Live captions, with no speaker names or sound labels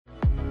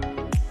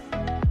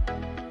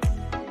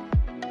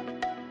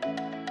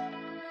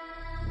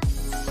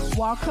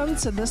Welcome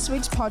to this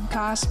week's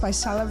podcast by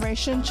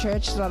Celebration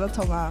Church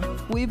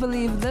Rarotonga. We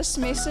believe this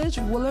message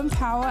will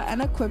empower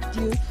and equip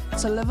you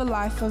to live a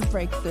life of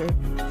breakthrough.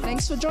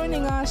 Thanks for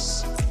joining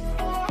us.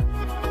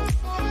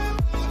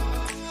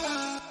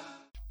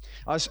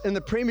 I was in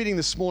the prayer meeting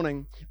this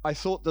morning. I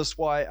thought this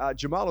why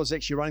Jamal was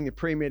actually running the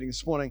prayer meeting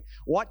this morning.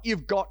 What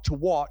you've got to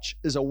watch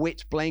is a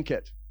wet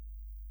blanket.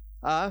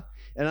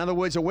 In other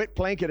words, a wet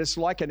blanket is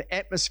like an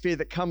atmosphere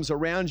that comes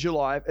around your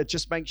life. It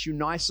just makes you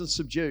nice and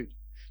subdued.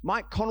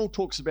 Mike Connell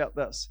talks about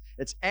this.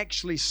 It's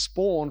actually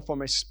spawned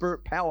from a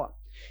spirit power.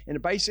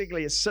 And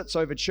basically it sits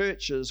over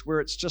churches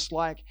where it's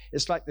like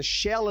the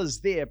shell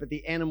is there, but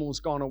the animal's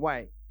gone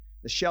away.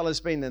 The shell has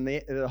been, and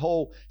the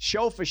whole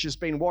shellfish has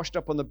been washed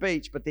up on the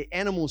beach, but the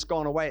animal's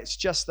gone away. It's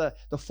just the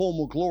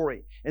formal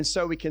glory. And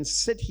so we can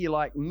sit here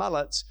like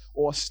mullets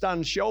or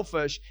stunned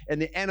shellfish,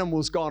 and the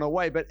animal's gone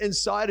away. But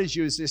inside of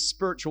you is this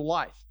spiritual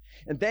life.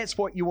 And that's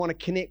what you want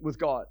to connect with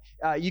God.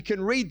 You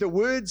can read the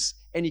words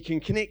and you can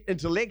connect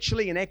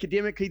intellectually and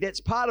academically.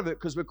 That's part of it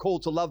because we're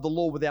called to love the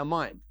Lord with our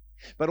mind.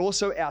 But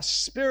also our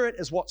spirit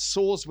is what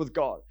soars with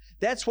God.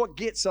 That's what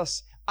gets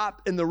us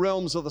up in the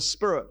realms of the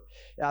spirit.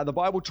 The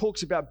Bible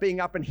talks about being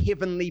up in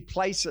heavenly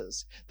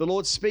places. The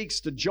Lord speaks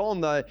to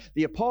John,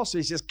 the apostle.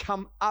 He says,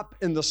 come up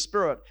in the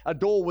spirit. A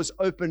door was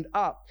opened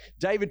up.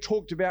 David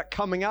talked about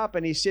coming up,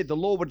 and he said, the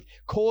Lord would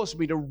cause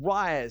me to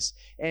rise,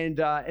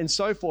 and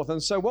so forth.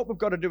 And so what we've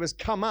got to do is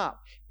come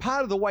up.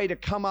 Part of the way to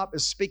come up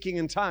is speaking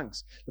in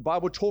tongues. The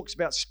Bible talks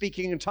about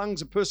speaking in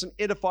tongues. A person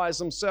edifies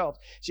themselves.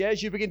 So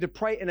as you begin to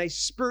pray in a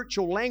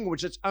spiritual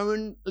language that's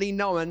only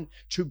known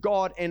to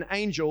God and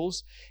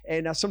angels,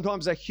 and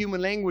sometimes they're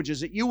human languages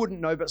that you wouldn't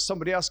know, but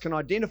somebody else can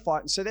identify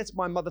it and say, that's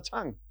my mother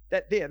tongue.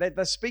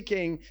 They're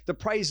speaking the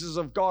praises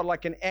of God,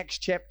 like in Acts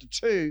chapter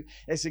 2.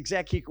 That's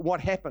exactly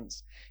what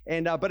happens.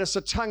 But it's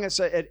a tongue.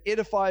 It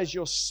edifies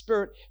your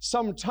spirit.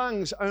 Some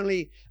tongues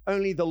only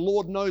the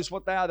Lord knows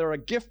what they are. They're a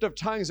gift of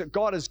tongues that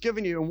God has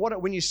given you.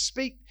 And when you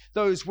speak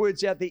those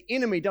words out, the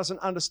enemy doesn't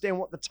understand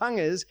what the tongue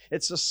is.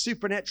 It's a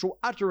supernatural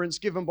utterance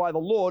given by the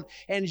Lord.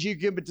 And as you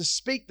give it to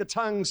speak the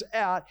tongues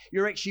out,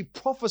 you're actually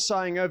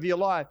prophesying over your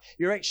life.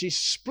 You're actually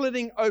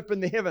splitting open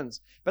the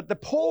heavens.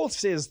 But Paul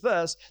says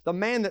this: the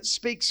man that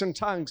speaks in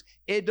tongues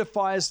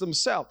edifies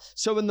themselves.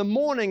 So in the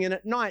morning and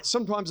at night,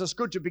 sometimes it's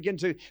good to begin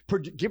to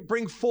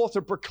bring forth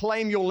or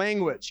proclaim your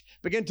language.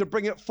 Begin to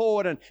bring it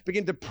forward and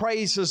begin to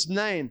praise His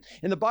name.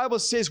 And the Bible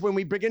says when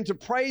we begin to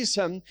praise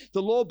Him,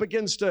 the Lord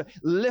begins to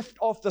lift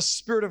off the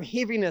spirit of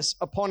heaviness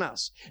upon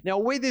us. Now,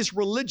 where there's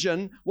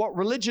religion, what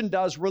religion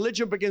does,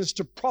 religion begins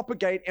to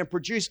propagate and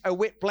produce a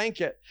wet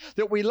blanket.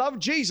 That we love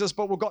Jesus,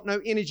 but we've got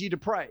no energy to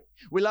pray.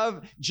 We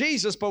love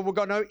Jesus, but we've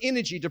got no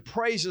energy to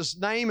praise His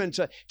name and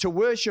to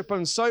worship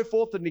and so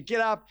forth, and to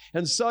get up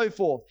and so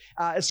forth.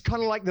 It's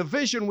kind of like the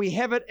vision. We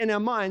have it in our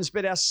minds,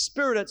 but our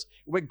spirits,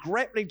 we're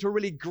grappling to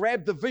really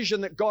grab the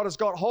vision that God has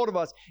got hold of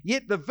us.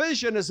 Yet the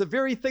vision is the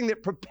very thing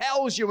that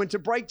propels you into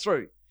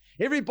breakthrough.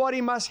 Everybody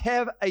must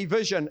have a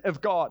vision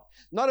of God,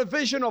 not a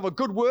vision of a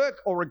good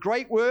work or a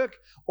great work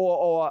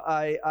or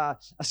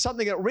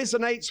something that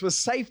resonates with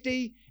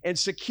safety and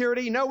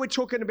security. No, we're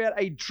talking about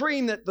a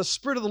dream that the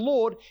Spirit of the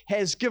Lord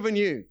has given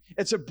you.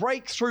 It's a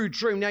breakthrough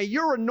dream. Now,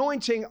 your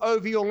anointing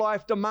over your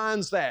life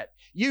demands that.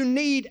 You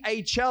need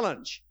a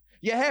challenge.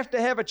 You have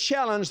to have a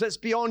challenge that's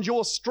beyond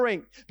your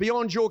strength,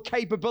 beyond your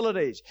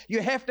capabilities. You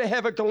have to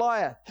have a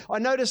Goliath. I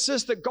noticed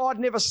this, that God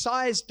never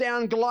sized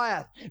down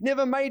Goliath,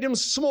 never made him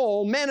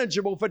small,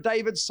 manageable for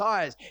David's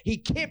size. He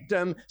kept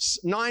him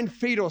 9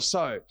 feet or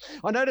so.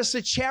 I noticed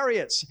the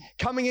chariots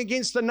coming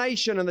against the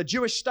nation and the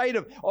Jewish state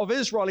of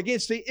Israel,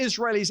 against the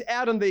Israelis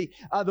out in the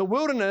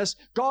wilderness.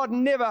 God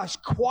never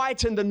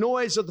quietened the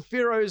noise of the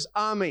Pharaoh's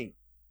army.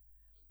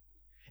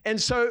 And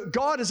so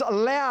God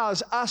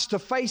allows us to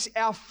face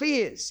our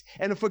fears.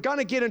 And if we're going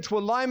to get into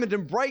alignment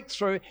and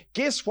breakthrough,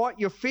 guess what?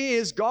 Your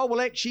fears, God will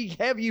actually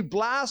have you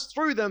blast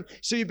through them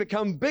so you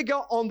become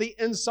bigger on the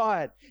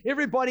inside.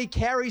 Everybody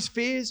carries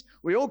fears.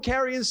 We all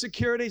carry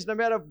insecurities. No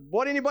matter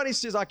what anybody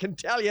says, I can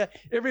tell you,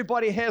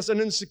 everybody has an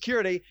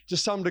insecurity to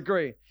some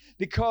degree.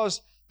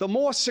 Because the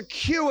more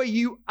secure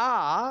you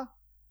are,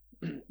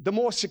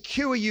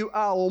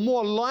 or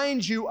more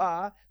aligned you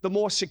are, the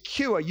more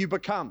secure you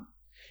become.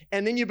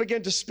 And then you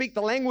begin to speak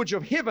the language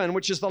of heaven,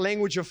 which is the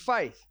language of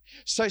faith.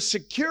 So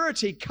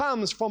security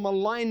comes from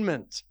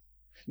alignment.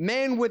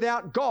 Man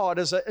without God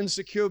is an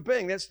insecure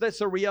being. That's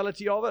the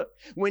reality of it.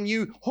 When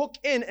you hook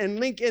in and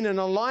link in and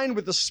align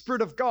with the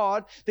Spirit of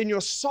God, then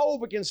your soul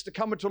begins to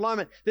come into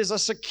alignment. There's a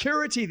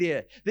security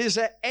there. There's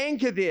an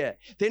anchor there.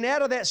 Then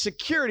out of that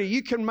security,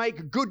 you can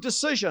make good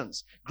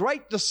decisions,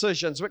 great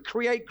decisions that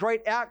create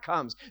great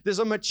outcomes. There's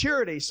a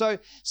maturity. So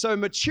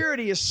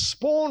maturity is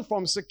spawned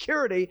from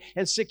security,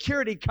 and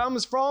security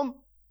comes from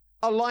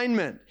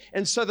alignment.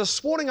 And so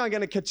this morning I'm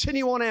going to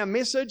continue on our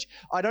message.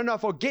 I don't know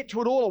if I'll get to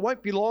it all. It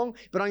won't be long,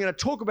 but I'm going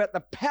to talk about the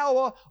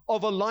power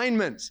of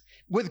alignment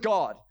with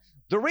God.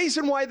 The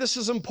reason why this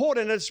is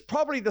important, it's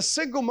probably the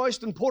single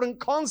most important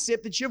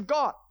concept that you've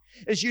got.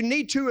 is you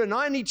need to, and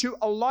I need to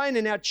align,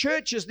 and our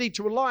churches need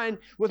to align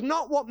with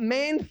not what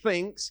man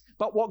thinks,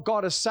 but what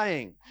God is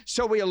saying.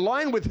 So we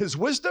align with His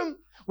wisdom,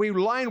 we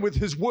align with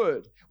His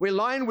word, we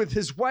align with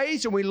His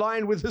ways, and we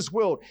align with His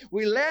will.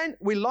 We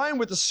align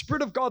with the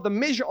Spirit of God, the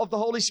measure of the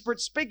Holy Spirit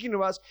speaking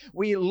to us.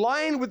 We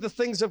align with the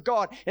things of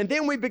God, and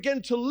then we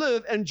begin to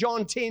live in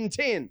John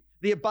 10:10,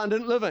 the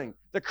abundant living,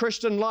 the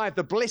Christian life,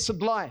 the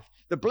blessed life.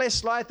 The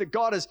blessed life that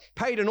God has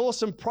paid an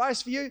awesome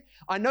price for you.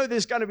 I know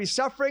there's going to be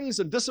sufferings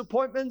and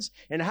disappointments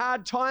and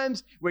hard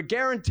times. We're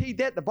guaranteed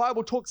that. The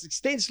Bible talks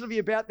extensively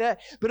about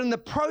that. But in the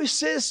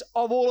process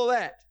of all of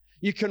that,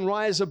 you can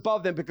rise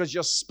above them because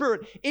your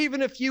spirit,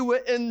 even if you were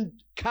in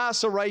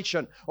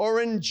incarceration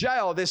or in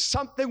jail, there's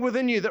something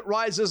within you that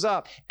rises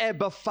up.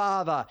 Abba,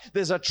 Father.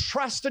 There's a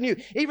trust in you.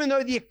 Even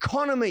though the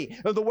economy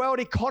of the world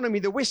economy,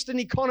 the Western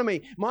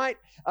economy might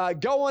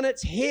go on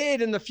its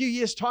head in a few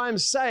years' time,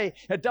 say,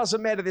 it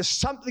doesn't matter. There's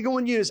something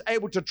in you that's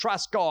able to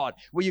trust God.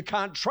 Where you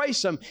can't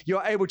trace Him,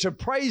 you're able to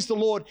praise the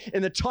Lord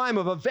in the time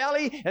of a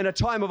valley and a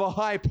time of a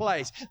high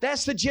place.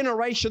 That's the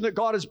generation that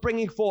God is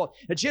bringing forth.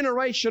 A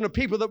generation of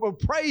people that will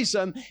praise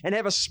Him and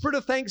have a spirit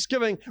of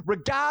thanksgiving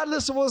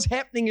regardless of what's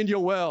happening in your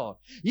world.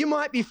 You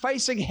might be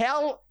facing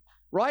hell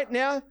right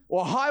now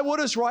or high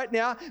waters right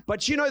now,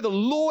 but you know the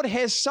Lord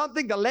has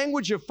something, the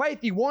language of faith.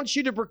 He wants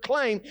you to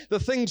proclaim the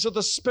things of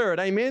the Spirit.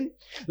 Amen.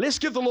 Let's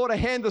give the Lord a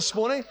hand this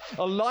morning.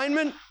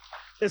 Alignment.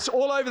 It's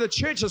all over the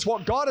church. It's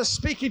what God is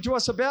speaking to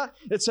us about.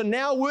 It's a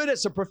now word.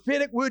 It's a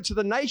prophetic word to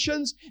the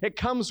nations. It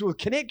comes with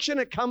connection.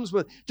 It comes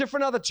with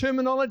different other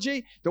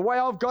terminology. The way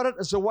I've got it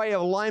is a way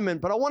of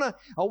alignment. But I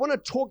want to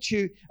talk to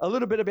you a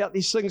little bit about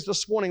these things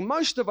this morning.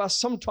 Most of us,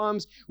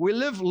 sometimes we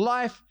live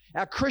life,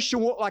 our Christian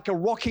walk, like a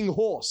rocking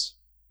horse.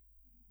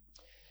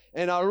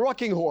 And a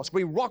rocking horse,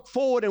 we rock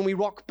forward and we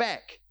rock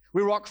back.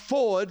 We rock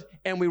forward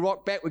and we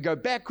rock back. We go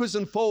backwards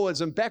and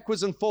forwards and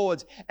backwards and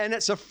forwards. And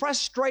it's a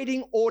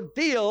frustrating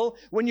ordeal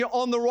when you're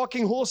on the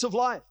rocking horse of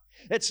life.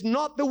 It's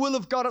not the will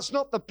of God. It's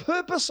not the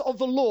purpose of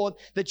the Lord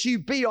that you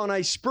be on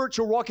a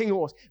spiritual rocking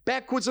horse,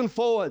 backwards and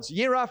forwards,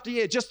 year after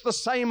year, just the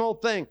same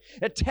old thing.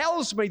 It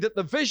tells me that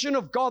the vision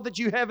of God that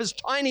you have is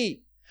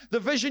tiny. The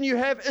vision you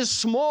have is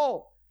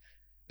small.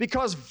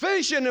 Because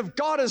vision of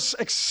God is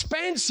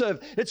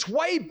expansive. It's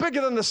way bigger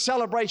than the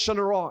Celebration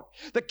of Rock.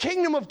 The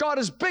kingdom of God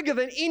is bigger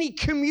than any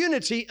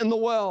community in the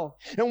world.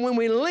 And when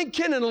we link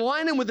in and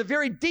align in with the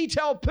very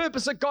detailed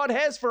purpose that God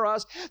has for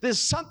us, there's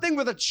something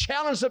with a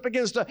challenge that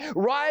begins to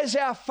rise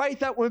our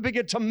faith up when we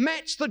begin to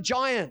match the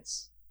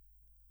giants.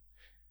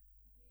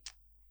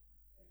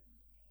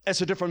 That's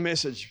a different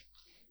message.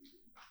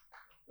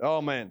 Oh,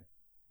 man.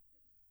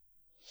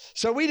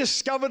 So we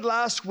discovered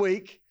last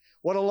week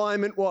what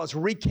alignment was.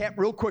 Recap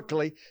real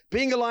quickly.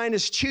 Being aligned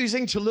is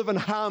choosing to live in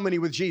harmony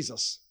with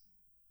Jesus,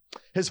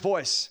 His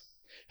voice,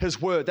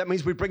 His word. That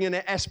means we bring in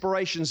our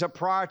aspirations, our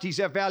priorities,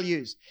 our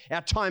values,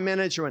 our time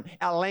management,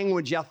 our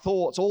language, our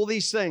thoughts, all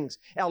these things,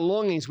 our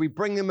longings. We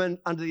bring them in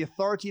under the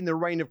authority and the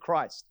reign of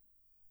Christ.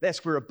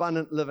 That's where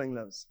abundant living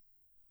lives.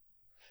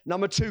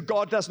 Number 2,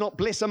 God does not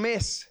bless a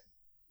mess.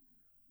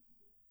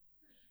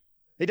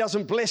 He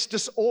doesn't bless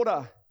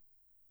disorder.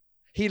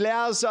 He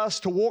allows us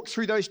to walk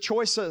through those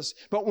choices.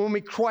 But when we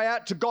cry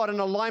out to God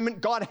in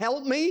alignment, God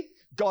help me,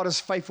 God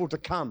is faithful to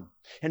come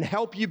and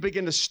help you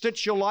begin to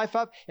stitch your life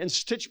up and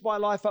stitch my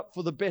life up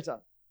for the better.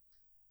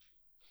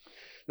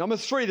 Number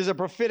 3, there's a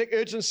prophetic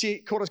urgency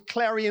called a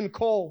clarion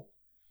call.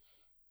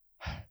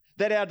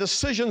 That our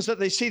decisions that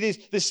they see,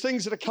 there's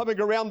things that are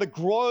coming around the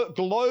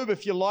globe,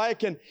 if you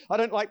like, and I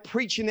don't like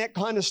preaching that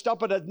kind of stuff,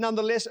 but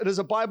nonetheless, it is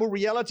a Bible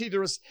reality.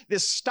 There's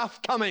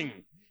stuff coming.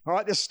 All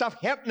right, there's stuff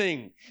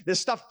happening. There's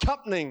stuff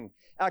coming.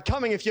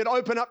 If you'd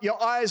open up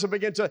your eyes and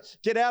begin to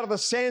get out of the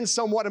sand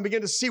somewhat and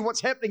begin to see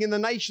what's happening in the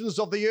nations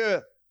of the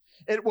earth.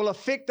 It will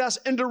affect us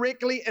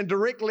indirectly and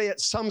directly at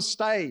some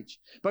stage.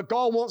 But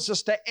God wants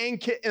us to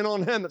anchor in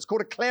on Him. It's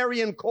called a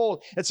clarion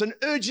call. It's an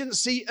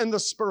urgency in the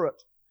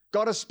Spirit.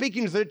 God is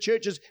speaking to the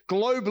churches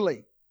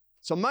globally.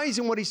 It's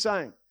amazing what He's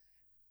saying.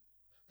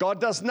 God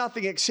does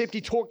nothing except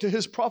He talked to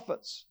His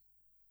prophets.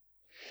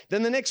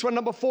 Then the next one,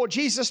 number 4,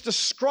 Jesus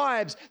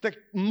describes the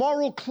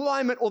moral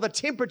climate or the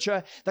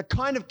temperature, the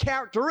kind of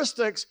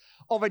characteristics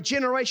of a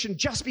generation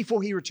just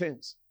before He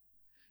returns.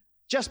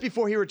 Just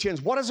before He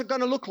returns. What is it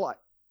going to look like?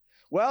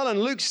 Well, in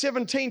Luke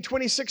 17,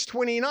 26,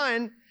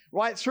 29,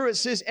 right through it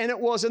says, and it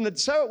was in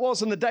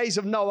the days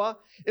of Noah,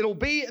 it'll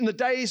be in the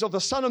days of the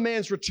Son of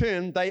Man's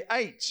return. They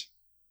ate,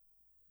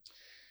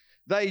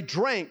 they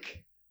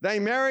drank, they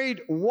married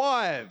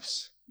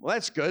wives. Well,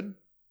 that's good.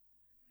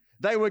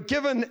 They were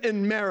given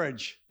in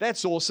marriage.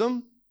 That's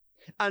awesome.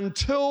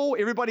 Until,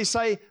 everybody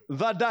say,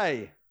 the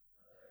day.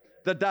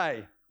 The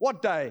day.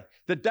 What day?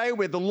 The day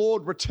where the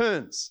Lord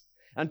returns.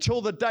 Until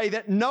the day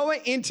that Noah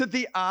entered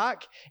the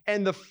ark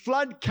and the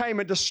flood came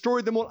and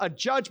destroyed them all, a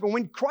judgment.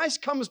 When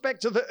Christ comes back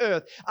to the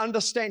earth,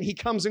 understand He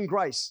comes in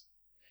grace.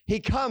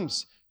 He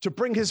comes to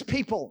bring His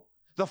people,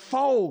 the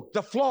fold,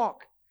 the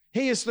flock.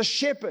 He is the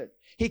shepherd.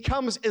 He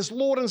comes as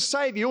Lord and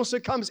Savior. He also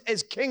comes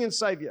as King and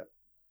Savior.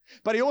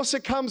 But He also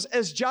comes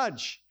as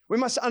judge. We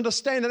must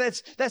understand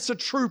that that's a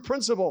true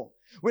principle.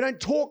 We don't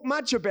talk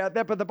much about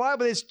that, but the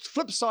Bible, there's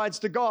flip sides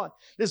to God.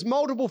 There's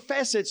multiple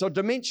facets or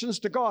dimensions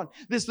to God.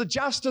 There's the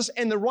justice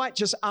and the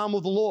righteous arm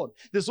of the Lord.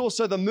 There's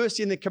also the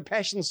mercy and the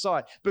compassion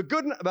side. But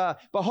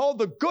behold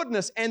the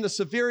goodness and the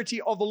severity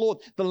of the Lord.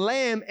 The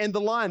lamb and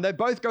the lion, they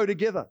both go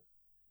together.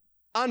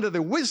 Under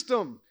the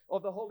wisdom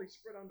of the Holy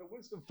Spirit, under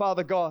wisdom,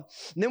 Father God.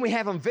 And then we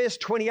have in verse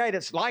 28,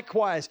 it's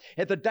likewise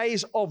at the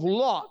days of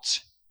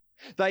Lot.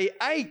 They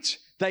ate,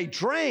 they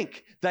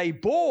drank, they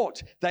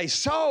bought, they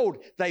sold,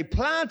 they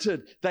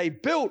planted, they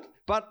built.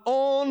 But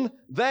on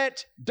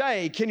that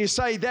day, can you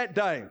say that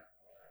day?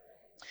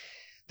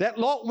 That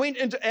Lot went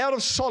out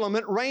of Sodom,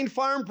 it rained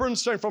fire and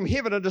brimstone from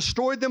heaven and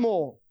destroyed them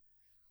all.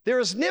 There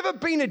has never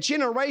been a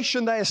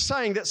generation, they are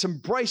saying, that's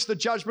embraced the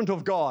judgment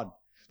of God.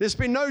 There's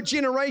been no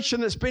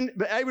generation that's been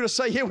able to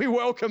say, yeah, we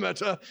welcome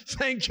it.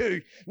 Thank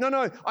you.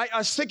 No. I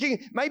was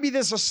thinking maybe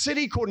there's a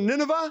city called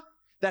Nineveh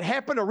that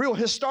happened, a real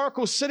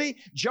historical city.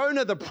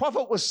 Jonah, the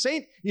prophet, was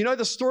sent. You know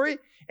the story?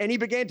 And he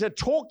began to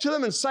talk to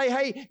them and say,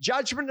 hey,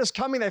 judgment is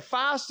coming. They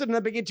fasted and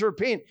they began to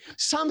repent.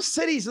 Some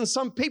cities and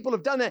some people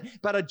have done that,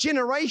 but a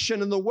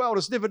generation in the world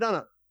has never done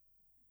it.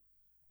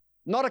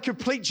 Not a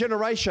complete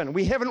generation.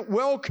 We haven't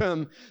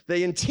welcomed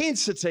the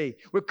intensity.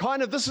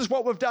 This is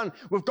what we've done.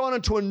 We've gone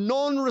into a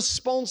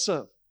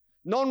non-responsive.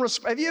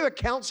 Have you ever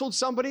counseled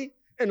somebody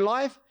in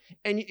life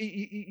and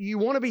you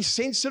want to be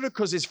sensitive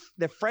because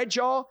they're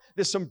fragile,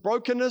 there's some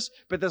brokenness,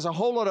 but there's a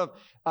whole lot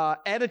of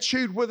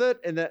attitude with it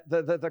and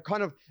the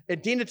kind of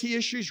identity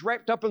issues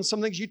wrapped up in some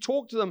things. You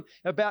talk to them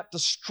about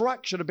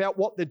destruction, about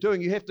what they're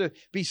doing. You have to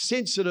be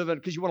sensitive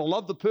because you want to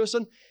love the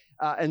person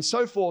and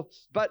so forth,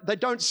 but they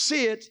don't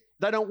see it.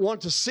 They don't want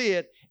to see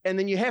it, and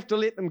then you have to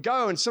let them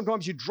go. And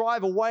sometimes you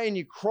drive away and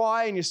you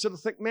cry and you sort of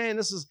think, man,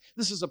 this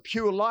is a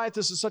pure life.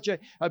 This is such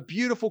a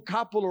beautiful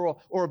couple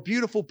or a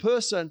beautiful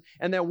person,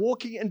 and they're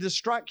walking in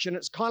destruction.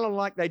 It's kind of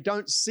like they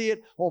don't see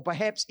it or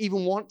perhaps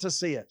even want to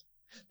see it.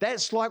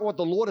 That's like what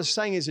the Lord is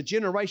saying is a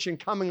generation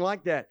coming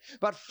like that.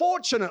 But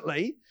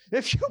fortunately,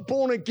 if you're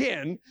born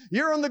again,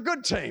 you're on the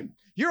good team.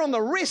 You're on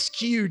the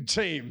rescued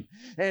team.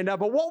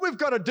 But what we've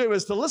got to do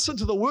is to listen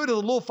to the word of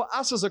the Lord for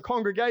us as a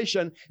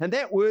congregation, and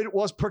that word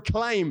was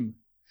proclaim.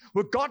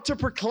 We've got to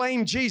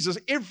proclaim Jesus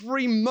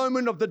every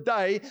moment of the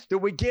day that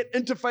we get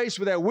interface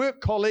with our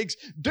work colleagues.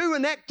 Do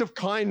an act of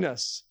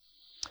kindness.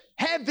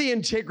 Have the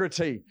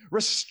integrity.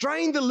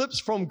 Restrain the lips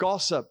from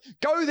gossip.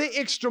 Go the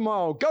extra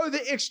mile. Go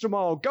the extra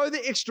mile. Go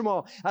the extra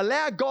mile.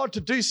 Allow God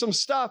to do some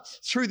stuff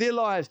through their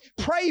lives.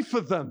 Pray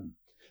for them.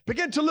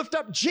 Begin to lift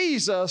up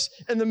Jesus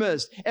in the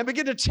midst and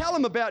begin to tell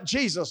them about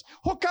Jesus.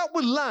 Hook up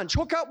with lunch,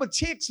 hook up with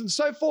texts and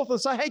so forth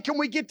and say, hey, can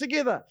we get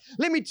together?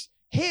 Let me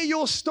hear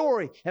your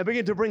story and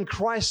begin to bring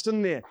Christ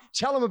in there.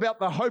 Tell them about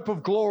the hope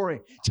of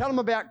glory. Tell them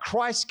about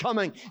Christ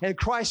coming and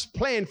Christ's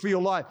plan for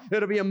your life.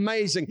 It'll be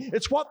amazing.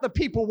 It's what the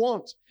people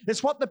want.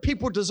 It's what the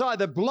people desire.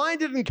 They're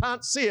blinded and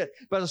can't see it,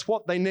 but it's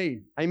what they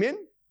need. Amen?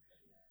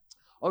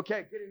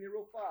 Okay, getting there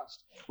real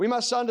fast. We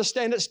must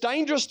understand it's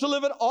dangerous to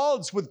live at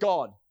odds with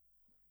God.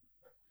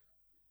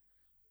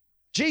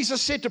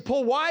 Jesus said to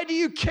Paul, why do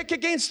you kick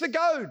against the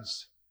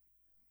goads?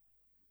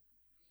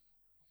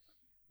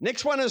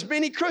 Next one is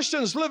many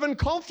Christians live in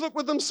conflict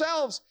with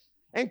themselves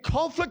and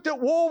conflict at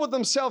war with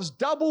themselves,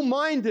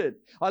 double-minded.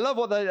 I love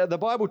what the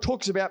Bible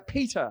talks about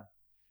Peter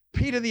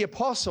the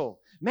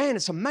apostle. Man,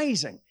 it's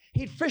amazing.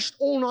 He'd fished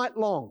all night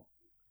long.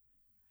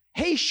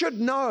 He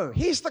should know.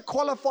 He's the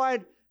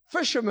qualified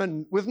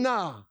fisherman with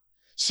Nah.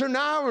 So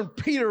Nah and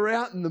Peter are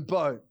out in the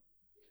boat.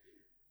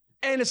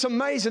 And it's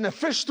amazing. They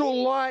fished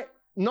all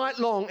night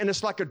long, and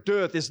it's like a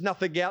dearth. There's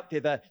nothing out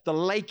there. The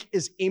lake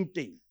is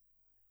empty.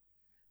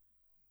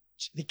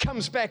 He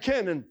comes back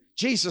in, and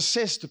Jesus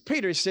says to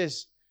Peter, he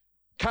says,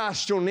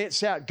 cast your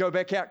nets out, go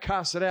back out,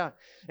 cast it out.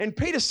 And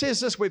Peter says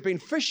this, we've been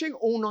fishing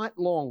all night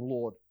long,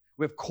 Lord.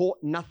 We've caught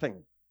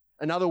nothing.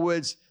 In other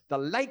words, the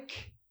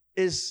lake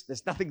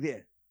there's nothing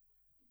there.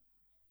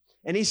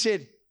 And he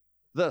said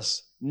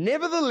this,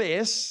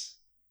 nevertheless,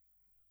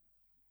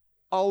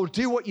 I'll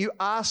do what you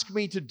ask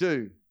me to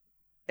do,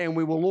 and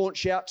we will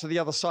launch out to the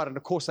other side. And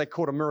of course, they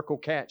caught a miracle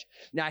catch.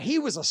 Now, he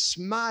was a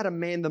smarter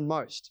man than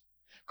most,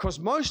 because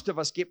most of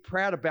us get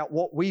proud about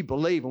what we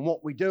believe and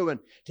what we do, and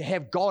to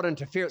have God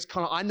interfere, it's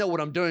kind of, I know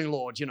what I'm doing,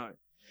 Lord, you know.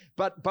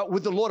 But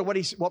with the Lord,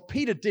 what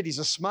Peter did, he's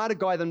a smarter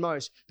guy than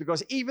most,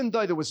 because even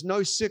though there was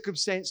no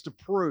circumstance to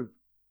prove,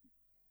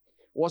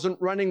 wasn't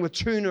running with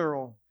tuna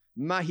or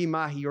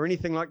mahi-mahi or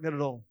anything like that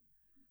at all.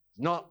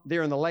 Not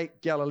there in the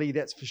Lake Galilee,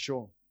 that's for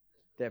sure.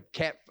 They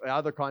have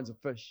other kinds of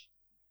fish.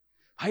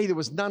 Hey, there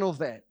was none of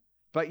that.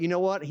 But you know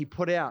what?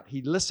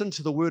 He listened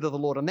to the word of the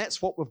Lord, and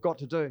that's what we've got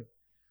to do.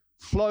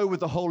 Flow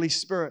with the Holy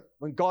Spirit.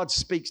 When God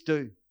speaks,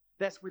 do.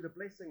 That's where the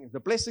blessing is. The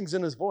blessing's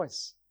in his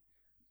voice.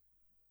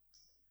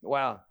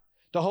 Wow.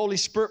 The Holy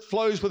Spirit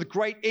flows with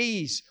great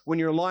ease when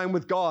you're aligned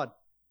with God.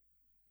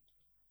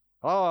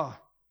 Oh,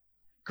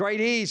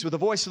 great ease with the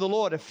voice of the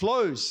Lord. It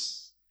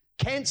flows.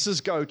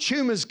 Cancers go.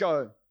 Tumors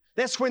go.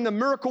 That's when the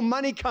miracle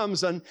money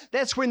comes in.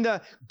 That's when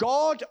the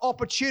God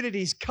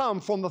opportunities come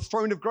from the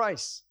throne of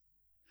grace.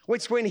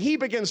 It's when he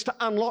begins to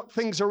unlock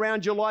things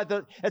around your life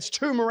that it's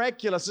too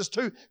miraculous, it's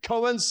too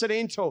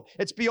coincidental,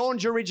 it's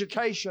beyond your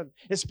education,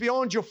 it's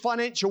beyond your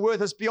financial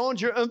worth, it's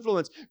beyond your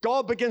influence.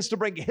 God begins to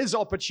bring his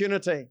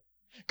opportunity.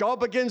 God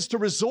begins to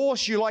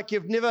resource you like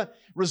you've never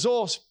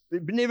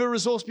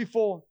resourced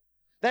before.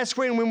 That's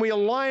when we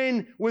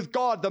align with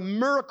God, the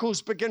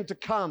miracles begin to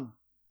come.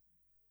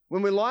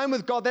 When we align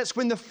with God, that's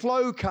when the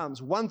flow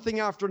comes, one thing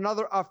after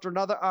another, after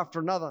another, after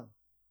another.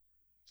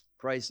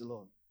 Praise the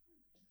Lord.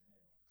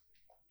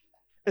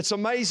 It's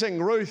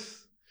amazing,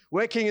 Ruth,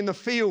 working in the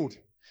field,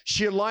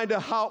 she aligned her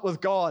heart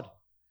with God.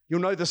 You'll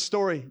know the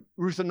story,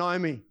 Ruth and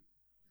Naomi.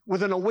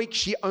 Within a week,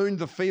 she owned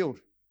the field.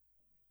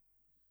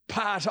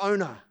 Part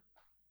owner.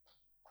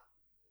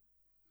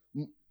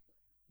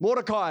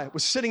 Mordecai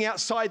was sitting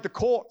outside the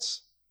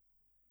courts.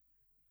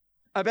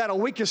 About a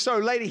week or so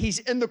later, he's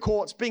in the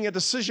courts being a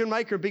decision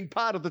maker, being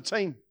part of the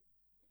team.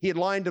 He had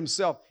aligned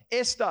himself.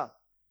 Esther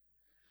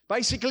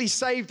basically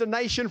saved the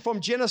nation from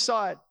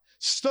genocide,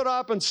 stood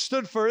up and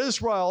stood for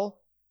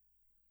Israel.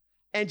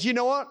 And you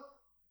know what?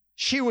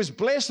 She was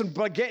blessed and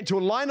began to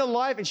align her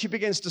life, and she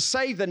begins to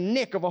save the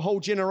neck of a whole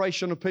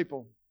generation of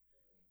people.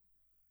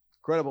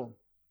 Incredible.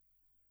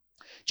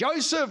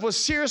 Joseph was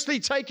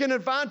seriously taken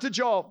advantage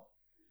of.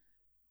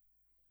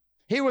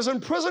 He was in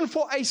prison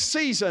for a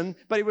season,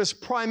 but he was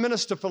prime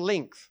minister for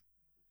length.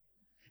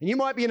 And you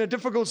might be in a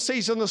difficult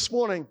season this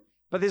morning,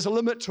 but there's a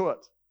limit to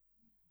it.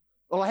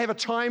 Well, I have a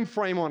time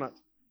frame on it.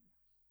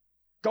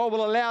 God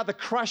will allow the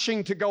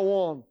crushing to go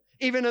on.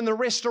 Even in the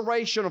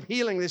restoration of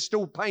healing, there's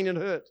still pain and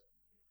hurt.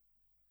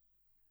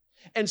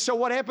 And so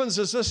what happens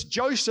is this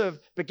Joseph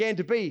began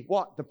to be,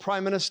 what? The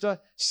prime minister,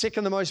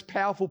 second the most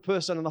powerful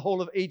person in the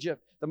whole of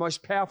Egypt, the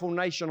most powerful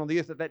nation on the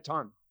earth at that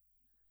time.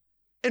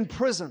 In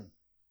prison.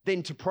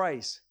 Then to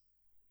praise,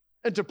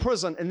 into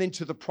prison, and then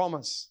to the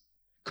promise,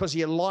 because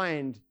he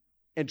aligned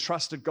and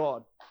trusted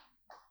God.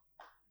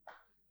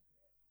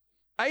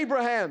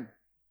 Abraham,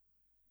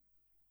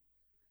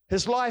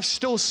 his life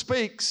still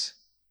speaks.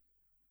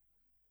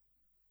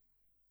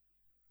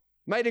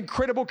 Made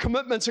incredible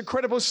commitments,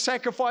 incredible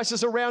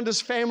sacrifices around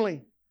his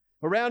family,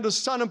 around his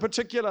son in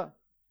particular.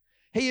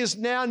 He is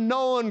now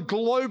known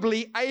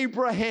globally.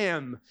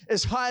 Abraham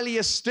is highly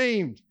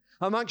esteemed.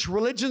 Amongst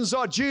religions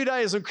of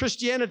Judaism,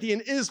 Christianity,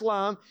 and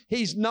Islam,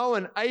 he's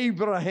known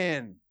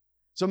Abraham.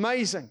 It's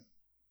amazing.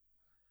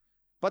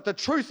 But the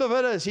truth of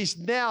it is, he's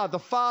now the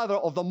father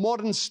of the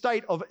modern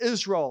state of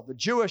Israel, the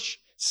Jewish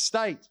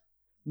state,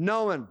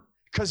 known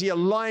because he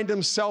aligned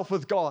himself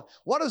with God.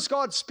 What is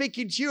God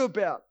speaking to you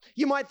about?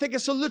 You might think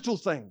it's a little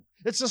thing.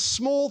 It's a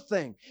small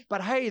thing.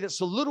 But hey, that's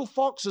the little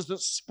foxes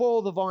that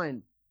spoil the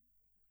vine.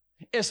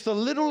 It's the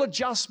little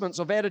adjustments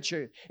of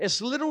attitude.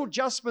 It's little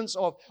adjustments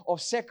of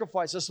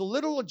sacrifice. It's the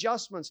little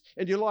adjustments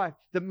in your life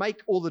that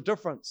make all the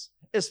difference.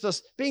 It's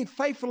this being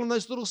faithful in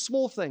those little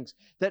small things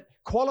that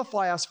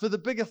qualify us for the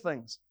bigger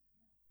things.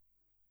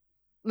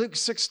 Luke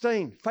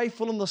 16,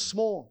 faithful in the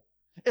small.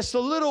 It's the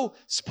little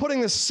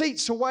putting the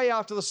seats away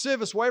after the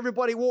service while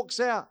everybody walks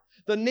out.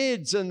 The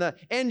Neds and the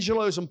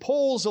Angelos and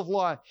Pauls of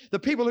life, the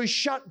people who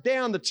shut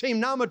down the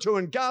team Namatu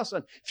and Gus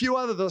and a few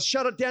others that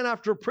shut it down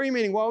after a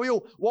pre-meeting while we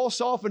all waltz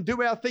off and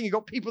do our thing. You've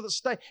got people that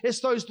stay. It's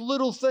those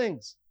little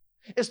things.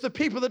 It's the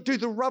people that do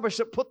the rubbish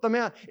that put them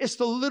out. It's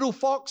the little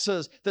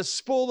foxes that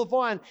spoil the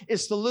vine.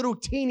 It's the little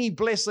teeny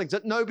blessings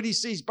that nobody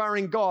sees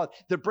barring God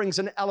that brings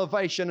an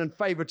elevation and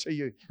favor to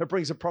you. It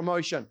brings a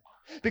promotion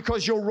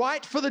because you're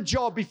right for the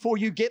job before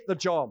you get the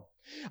job.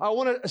 I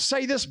want to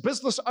say this,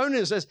 business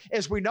owners,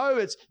 as we know,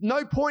 it's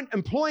no point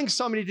employing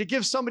somebody to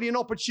give somebody an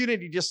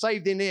opportunity to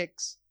save their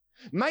necks.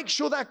 Make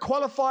sure they're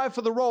qualified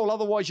for the role,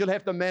 otherwise you'll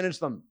have to manage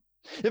them.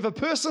 If a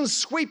person's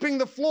sweeping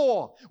the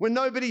floor when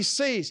nobody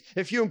sees,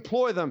 if you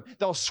employ them,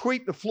 they'll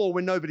sweep the floor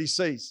when nobody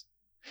sees.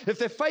 If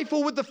they're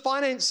faithful with the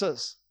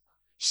finances,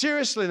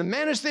 seriously, they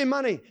manage their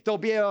money, they'll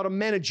be able to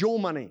manage your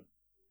money.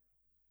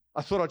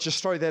 I thought I'd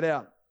just throw that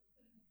out.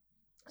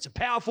 It's a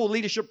powerful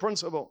leadership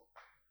principle.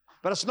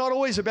 But it's not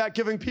always about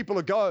giving people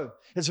a go.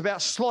 It's about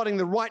slotting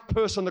the right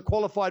person, the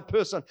qualified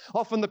person.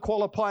 Often the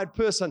qualified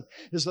person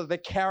is that their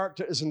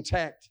character is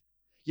intact.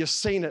 You've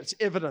seen it. It's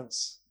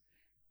evidence.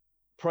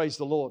 Praise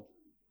the Lord.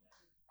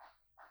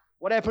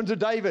 What happened to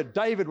David?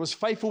 David was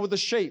faithful with the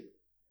sheep.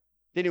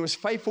 Then he was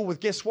faithful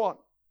with, guess what?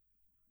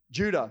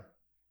 Judah.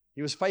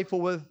 He was faithful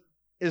with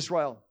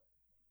Israel.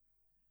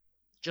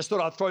 Just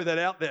thought I'd throw that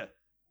out there.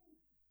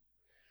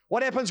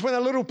 What happens when a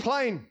little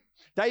plane,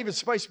 David's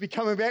supposed to be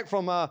coming back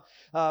from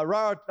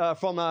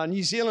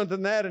New Zealand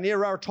and that, and Air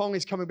Rarotonga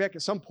is coming back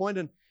at some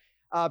point.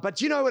 But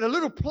you know, in a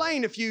little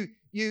plane, if you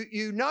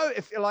know,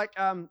 if like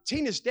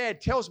Tina's dad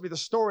tells me the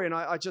story, and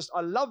I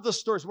love this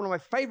story. It's one of my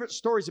favorite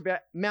stories about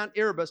Mount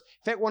Erebus.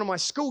 In fact, one of my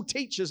school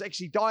teachers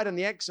actually died in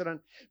the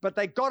accident, but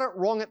they got it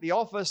wrong at the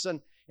office,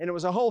 and it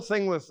was a whole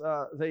thing with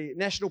the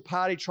National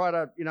Party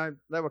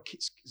they were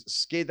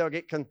scared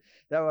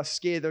they were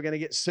scared they were going to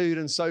get sued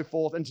and so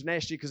forth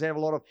internationally because they have a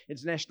lot of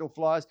international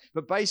flyers.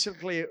 But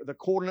basically, the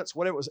coordinates,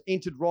 whatever, was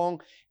entered wrong,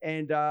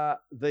 and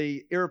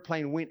the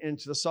airplane went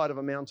into the side of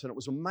a mountain. It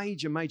was a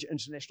major, major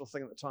international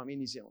thing at the time in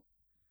New Zealand.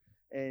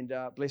 and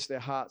bless their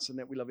hearts, and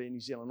that we love Air New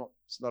Zealand.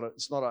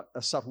 It's not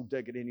a subtle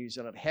dig at Air New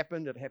Zealand. It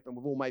happened.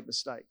 We've all made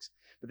mistakes,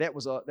 but that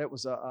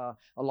was a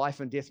life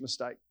and death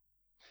mistake.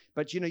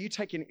 But you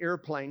take an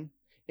airplane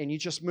and you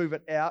just move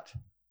it out.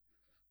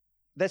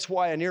 That's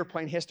why an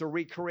airplane has to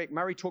recorrect.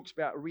 Murray talks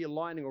about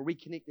realigning or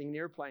reconnecting an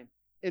airplane.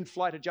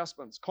 In-flight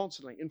adjustments,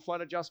 constantly.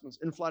 In-flight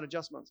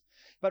adjustments.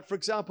 But for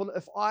example,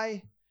 if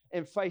I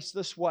am faced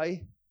this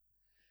way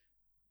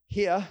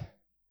here,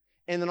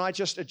 and then I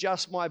just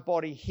adjust my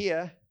body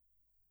here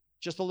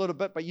just a little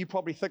bit, but you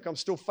probably think I'm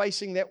still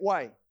facing that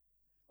way.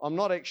 I'm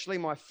not actually.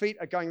 My feet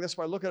are going this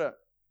way. Look at it.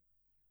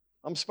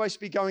 I'm supposed to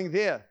be going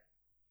there.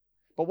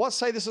 But what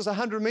say this is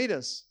 100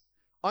 meters?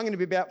 I'm going to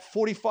be about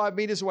 45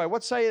 meters away.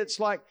 What say it's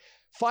like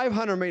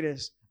 500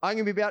 meters? I'm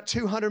going to be about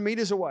 200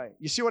 meters away.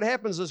 You see what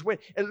happens is when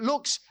it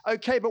looks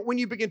okay, but when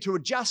you begin to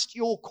adjust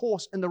your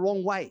course in the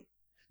wrong way,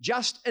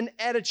 just an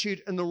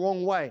attitude in the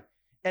wrong way,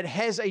 it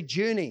has a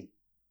journey.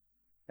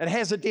 It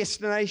has a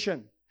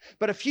destination.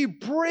 But if you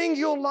bring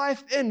your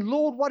life in,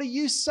 Lord, what are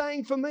you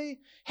saying for me?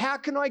 How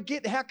can I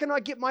get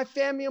my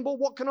family on board?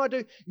 What can I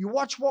do? You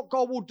watch what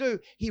God will do.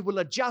 He will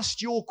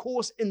adjust your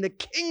course in the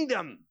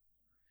kingdom.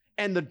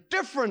 And the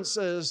difference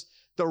is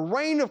the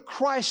reign of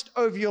Christ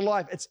over your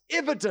life. It's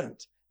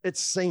evident.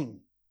 It's seen.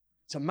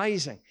 It's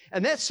amazing.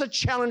 And that's a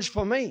challenge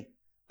for me.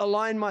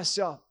 Align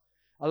myself.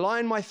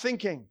 Align my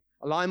thinking.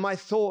 Align my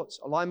thoughts.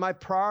 Align my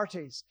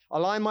priorities.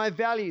 Align my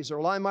values or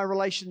align my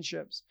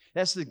relationships.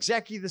 That's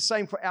exactly the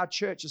same for our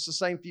church. It's the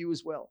same for you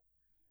as well.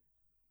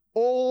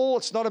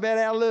 It's not about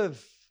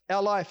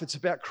our life. It's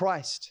about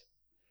Christ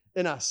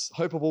in us,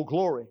 hope of all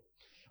glory.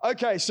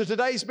 Okay, so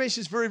today's message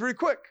is very, very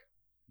quick.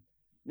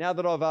 Now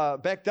that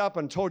I've backed up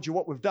and told you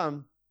what we've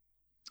done,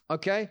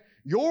 okay,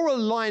 your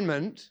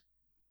alignment,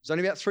 there's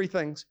only about 3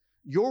 things.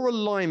 Your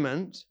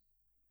alignment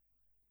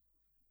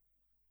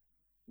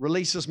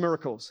releases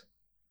miracles.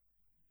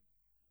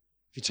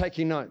 If you're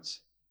taking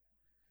notes,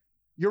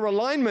 your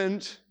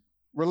alignment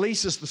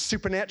releases the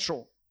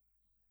supernatural,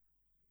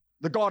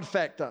 the God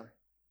factor,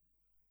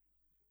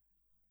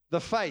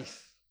 the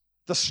faith,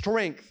 the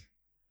strength,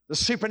 the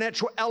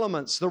supernatural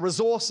elements, the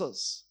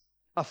resources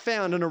are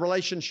found in a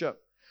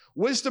relationship.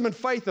 Wisdom and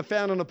faith are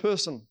found in a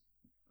person,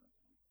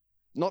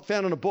 not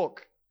found in a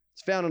book.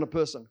 It's found in a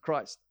person,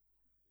 Christ.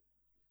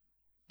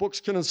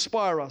 Books can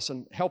inspire us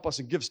and help us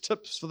and gives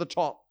tips for the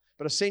top,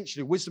 but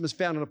essentially wisdom is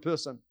found in a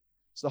person.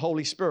 It's the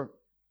Holy Spirit.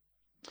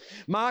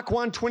 Mark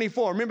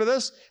 1:24, remember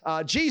this?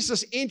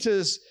 Jesus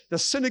enters the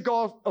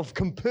synagogue of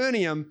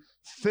Capernaum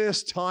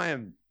first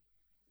time.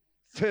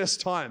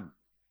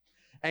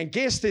 And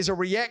guess there's a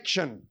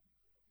reaction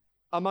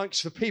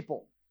amongst the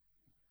people,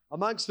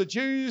 amongst the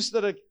Jews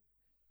that you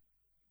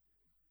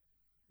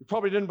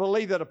probably didn't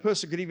believe that a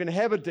person could even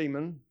have a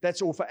demon.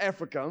 That's all for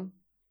Africa.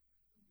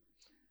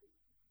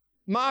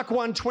 Mark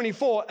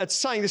 1:24, it's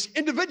saying this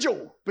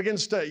individual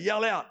begins to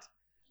yell out,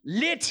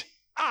 "Let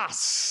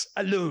us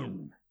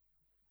alone."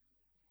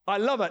 I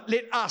love it.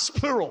 Let us,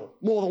 plural,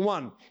 more than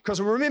one.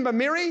 Because remember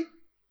Mary?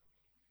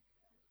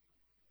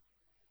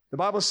 The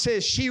Bible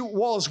says she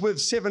was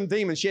with 7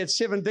 demons. She had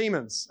 7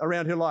 demons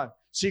around her life.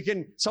 So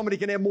somebody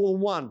can have more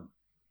than one.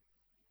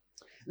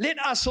 Let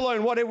us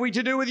alone. What have we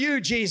to do with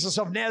you, Jesus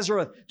of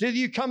Nazareth? Did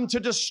you come to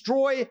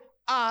destroy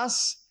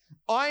us?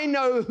 I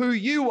know who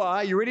you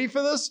are. You ready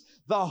for this?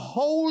 The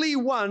Holy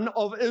One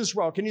of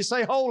Israel. Can you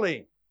say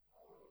holy?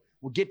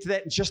 We'll get to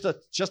that in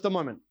just a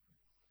moment.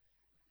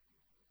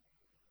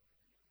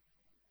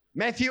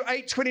 Matthew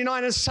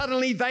 8:29, and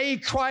suddenly they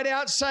cried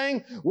out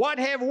saying, "What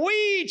have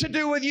we to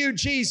do with you,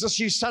 Jesus,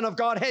 you Son of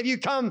God? Have you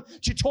come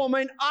to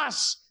torment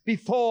us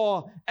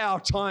before our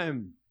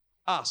time?"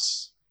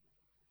 Us.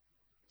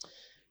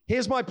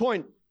 Here's my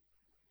point.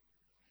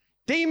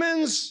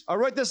 Demons, I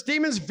wrote this,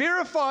 demons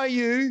verify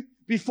you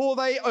before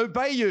they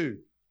obey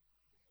you.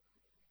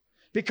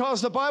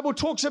 Because the Bible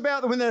talks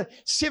about when the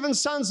 7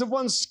 sons of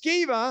one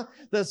Sceva,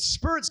 the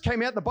spirits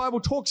came out, the Bible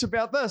talks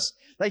about this.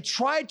 They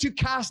tried to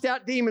cast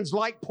out demons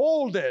like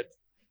Paul did.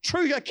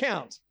 True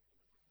account.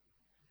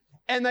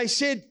 And they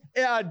said,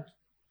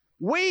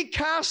 we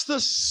cast the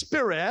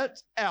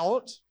spirit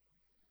out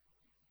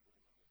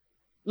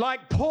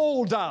like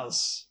Paul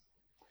does.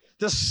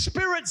 The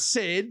Spirit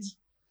said,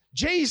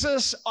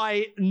 Jesus,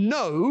 I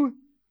know.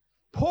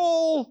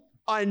 Paul,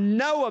 I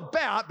know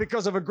about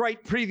because of a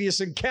great previous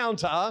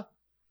encounter.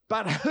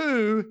 But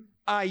who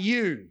are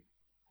you?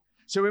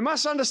 So we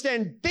must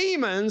understand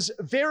demons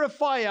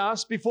verify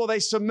us before they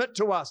submit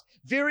to us.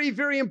 Very,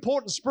 very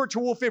important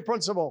spiritual warfare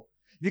principle.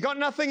 If you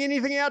got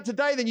anything out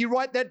today, then you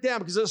write that down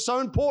because it's so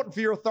important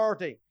for your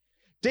authority.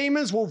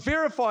 Demons will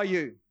verify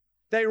you.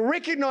 They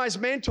recognize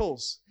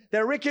mantles.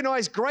 They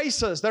recognize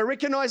graces. They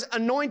recognize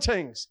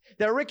anointings.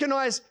 They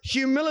recognize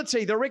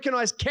humility. They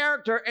recognize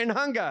character and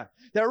hunger.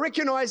 They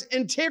recognize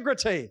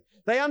integrity.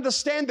 They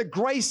understand the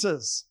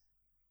graces,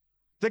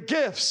 the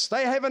gifts.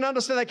 They have an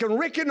understanding. They can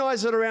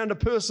recognize it around a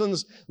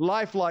person's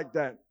life like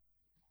that.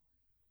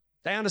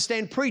 They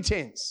understand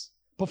pretense,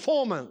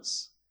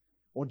 performance,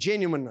 or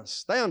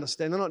genuineness. They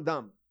understand. They're not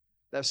dumb.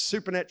 They have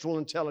supernatural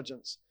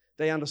intelligence.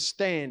 They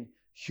understand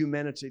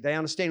humanity. They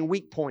understand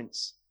weak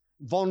points,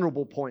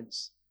 vulnerable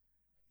points.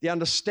 They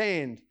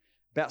understand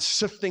about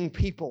sifting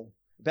people,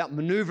 about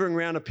maneuvering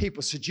around a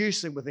people,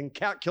 seducing within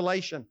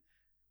calculation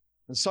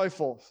and so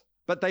forth.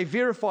 But they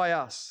verify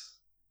us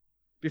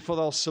before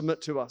they'll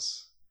submit to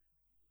us.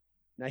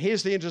 Now,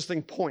 here's the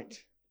interesting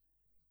point,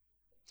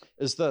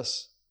 is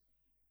this.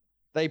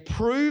 They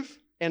prove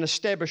and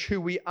establish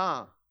who we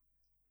are.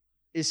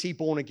 Is he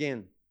born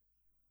again?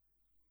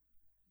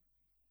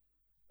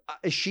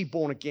 Is she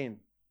born again?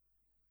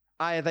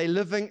 Are they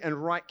living in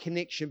right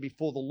connection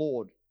before the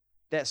Lord?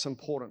 That's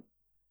important.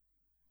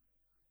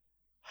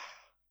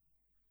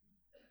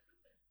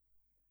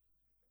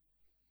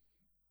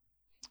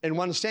 In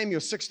 1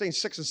 Samuel 16,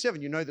 6 and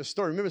 7, you know the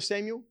story. Remember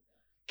Samuel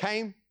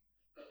came,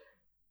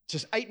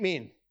 just 8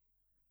 men,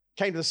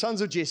 came to the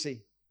sons of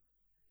Jesse.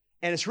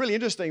 And it's really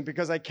interesting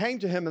because they came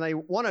to him and they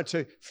wanted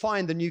to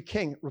find the new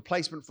king,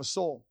 replacement for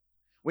Saul.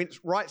 Went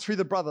right through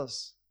the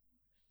brothers.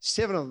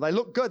 7 of them. They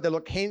look good. They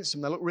look handsome.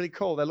 They look really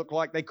cool. They look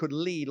like they could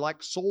lead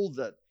like Saul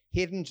did.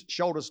 Head and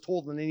shoulders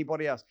taller than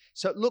anybody else.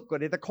 So it looked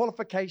good. The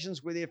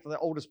qualifications were there for the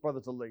oldest brother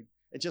to lead.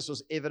 It just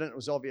was evident. It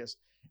was obvious.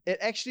 It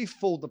actually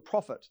fooled the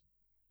prophet,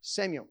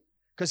 Samuel,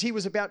 because he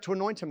was about to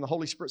anoint him. The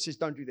Holy Spirit says,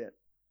 don't do that.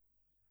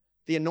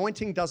 The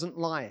anointing doesn't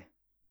lie.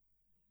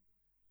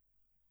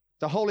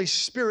 The Holy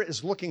Spirit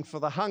is looking for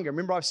the hunger.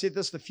 Remember, I've said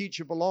this, the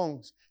future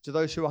belongs to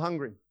those who are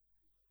hungry.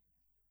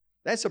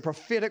 That's a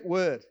prophetic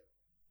word.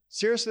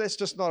 Seriously, that's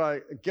just not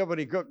a give what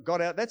he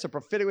got out. That's a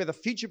prophetic word. The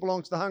future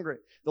belongs to the hungry.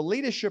 The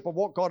leadership of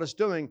what God is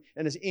doing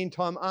in his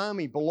end-time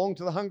army belong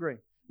to the hungry.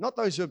 Not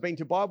those who have been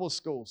to Bible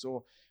schools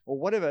or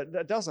whatever.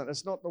 It doesn't.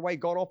 It's not the way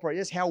God operates.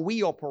 It's how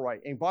we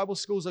operate. And Bible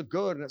schools are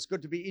good, and it's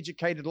good to be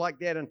educated like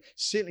that, and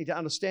certainly to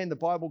understand the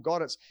Bible.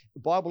 The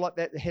Bible like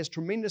that has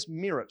tremendous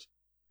merit.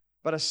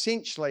 But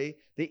essentially,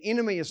 the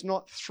enemy is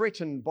not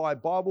threatened by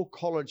Bible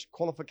college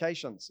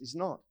qualifications. He's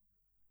not.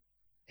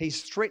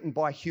 He's threatened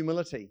by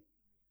humility.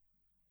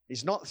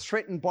 He's not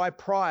threatened by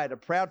pride. A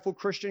proudful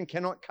Christian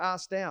cannot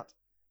cast out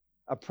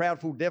a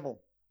proudful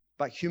devil,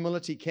 but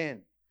humility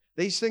can.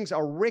 These things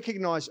are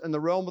recognized in the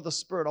realm of the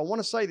Spirit. I want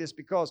to say this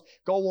because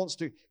God wants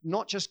to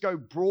not just go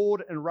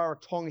broad in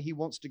Rarotonga, he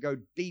wants to go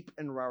deep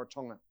in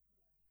Rarotonga.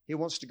 He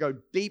wants to go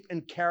deep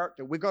in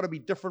character. We've got to be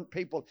different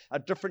people, a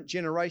different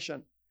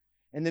generation.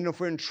 And then if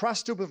we're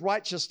entrusted with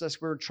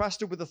righteousness, we're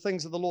entrusted with the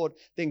things of the Lord,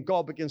 then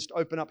God begins to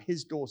open up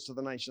his doors to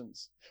the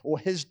nations, or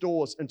his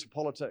doors into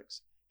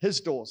politics,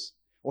 his doors.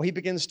 Or he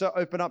begins to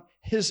open up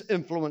his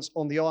influence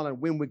on the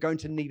island when we're going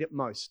to need it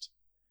most.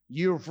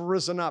 You've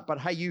risen up, but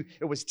hey,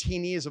 it was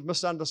 10 years of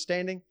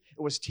misunderstanding.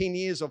 It was 10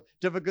 years of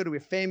difficulty where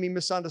family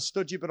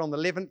misunderstood you, but on the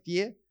 11th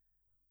year,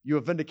 you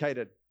were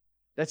vindicated.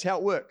 That's how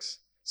it works.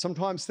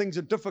 Sometimes things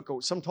are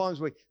difficult. Sometimes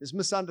there's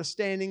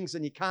misunderstandings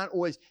and you can't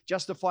always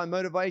justify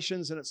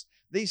motivations, and it's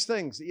these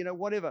things,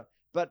 whatever.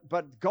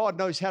 But God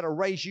knows how to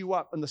raise you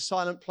up in the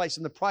silent place,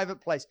 in the private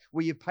place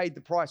where you paid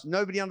the price.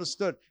 Nobody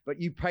understood,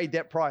 but you paid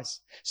that price.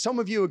 Some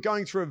of you are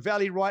going through a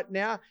valley right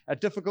now, a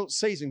difficult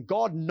season.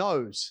 God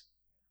knows.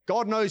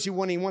 God knows you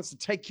when he wants to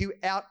take you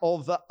out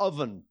of the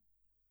oven.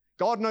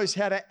 God knows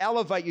how to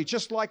elevate you,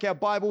 just like our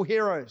Bible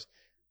heroes.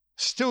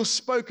 Still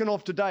spoken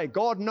of today.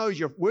 God knows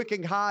you're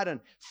working hard and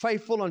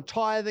faithful and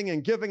tithing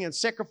and giving and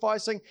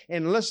sacrificing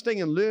and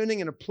listening and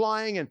learning and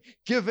applying and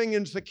giving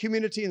into the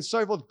community and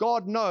so forth.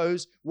 God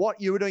knows what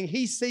you're doing.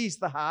 He sees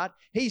the heart.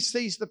 He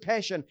sees the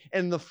passion.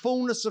 In the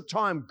fullness of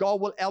time,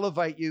 God will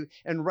elevate you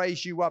and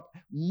raise you up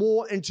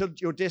more into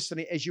your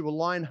destiny as you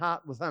align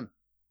heart with him.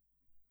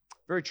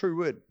 Very true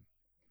word.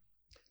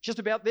 Just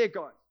about there,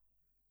 guys.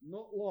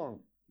 Not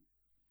long.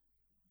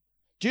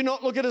 Do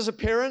not look at his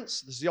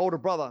appearance. This is the older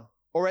brother.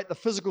 Or at the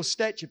physical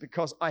stature,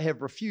 because I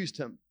have refused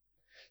him.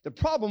 The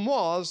problem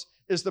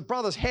is the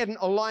brothers hadn't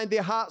aligned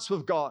their hearts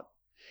with God.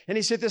 And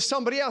he said, there's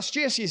somebody else.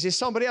 Jesse, there's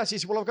somebody else. He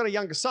said, well, I've got a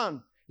younger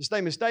son. His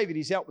name is David.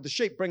 He's out with the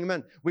sheep. Bring him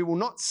in. We will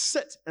not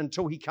sit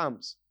until he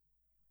comes.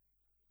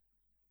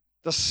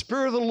 The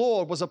Spirit of the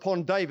Lord was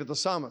upon David, the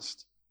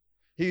psalmist.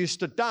 He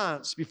used to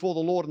dance before the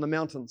Lord in the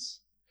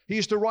mountains. He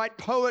used to write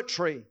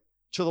poetry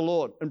to the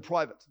Lord in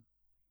private.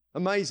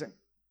 Amazing.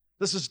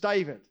 This is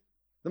David.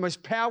 One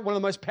of the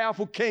most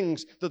powerful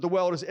kings that the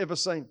world has ever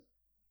seen.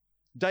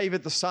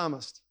 David the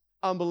psalmist.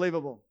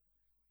 Unbelievable.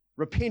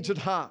 Repentant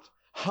heart.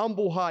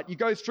 Humble heart. You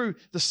go through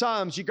the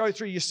Psalms,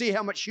 you see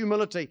how much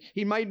humility.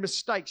 He made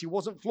mistakes. He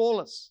wasn't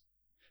flawless.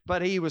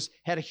 But he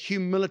had a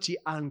humility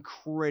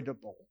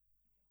incredible.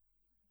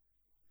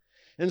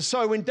 And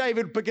so when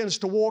David begins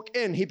to walk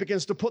in, he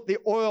begins to put the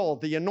oil,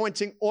 the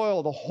anointing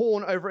oil, the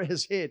horn over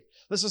his head.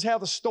 This is how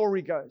the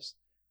story goes.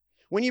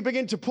 When you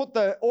begin to put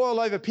the oil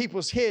over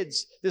people's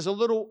heads, there's a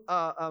little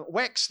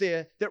wax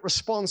there that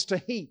responds to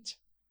heat.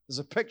 There's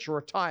a picture,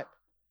 a type.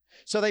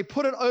 So they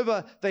put it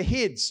over the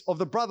heads of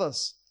the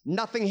brothers.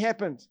 Nothing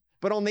happened.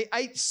 But on the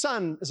 8th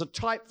son is a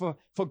type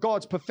for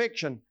God's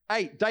perfection.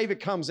 8,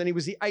 David comes and he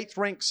was the 8th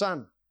ranked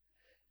son.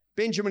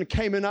 Benjamin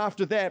came in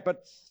after that,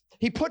 but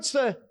he puts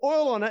the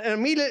oil on it and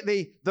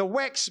immediately the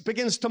wax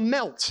begins to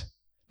melt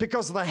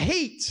because of the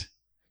heat,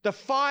 the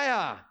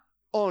fire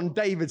on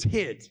David's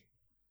head.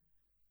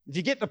 Do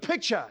you get the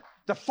picture?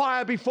 The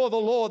fire before the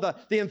Lord,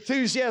 the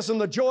enthusiasm,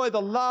 the joy,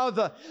 the love,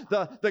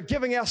 the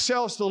giving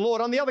ourselves to the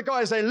Lord. On the other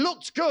guys, they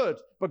looked good,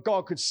 but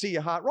God could see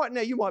your heart. Right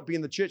now, you might be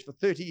in the church for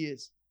 30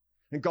 years,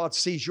 and God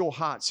sees your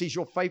heart, sees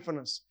your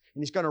faithfulness,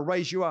 and He's going to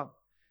raise you up.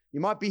 You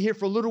might be here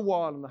for a little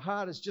while, and the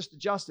heart is just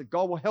adjusted.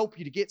 God will help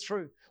you to get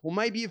through. Or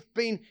maybe you've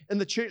been in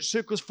the church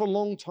circles for a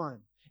long time,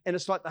 and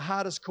it's like the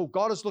heart is cool.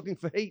 God is looking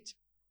for heat.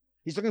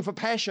 He's looking for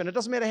passion. It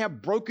doesn't matter how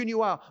broken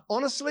you are.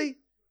 Honestly,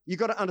 you've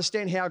got to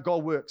understand how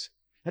God works.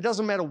 It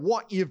doesn't matter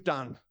what you've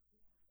done.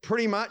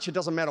 Pretty much, it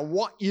doesn't matter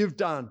what you've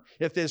done.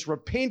 If there's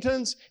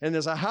repentance and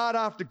there's a heart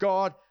after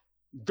God,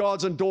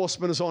 God's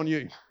endorsement is on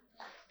you.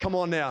 Come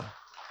on now.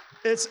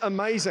 It's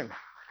amazing.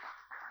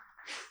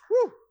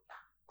 Woo.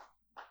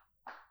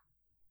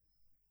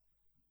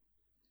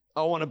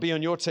 I want to be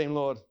on your team,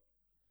 Lord,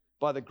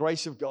 by the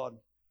grace of God.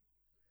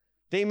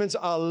 Demons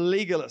are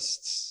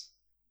legalists,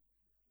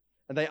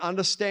 and they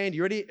understand,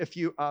 you ready? If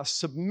you are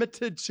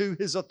submitted to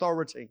His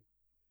authority.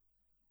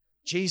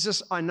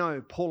 Jesus, I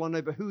know. Paul, I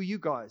know. But who are you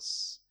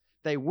guys?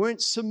 They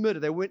weren't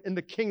submitted. They weren't in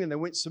the kingdom. They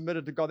weren't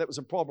submitted to God. That was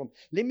a problem.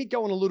 Let me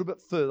go on a little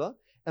bit further,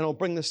 and I'll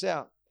bring this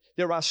out.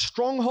 There are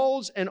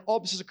strongholds and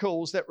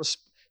obstacles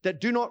that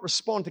do not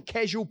respond to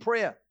casual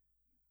prayer,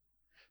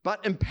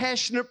 but in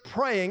passionate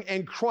praying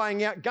and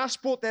crying out. Gus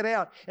brought that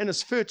out in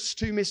his first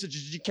two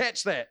messages. Did you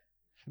catch that?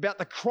 About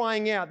the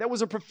crying out. That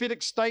was a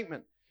prophetic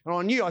statement. And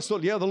I knew, I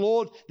thought, yeah, the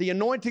Lord, the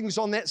anointing's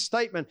on that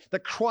statement, the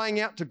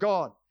crying out to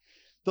God.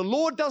 The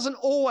Lord doesn't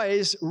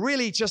always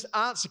really just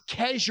answer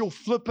casual,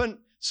 flippant,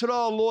 said,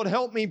 oh, Lord,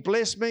 help me,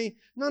 bless me.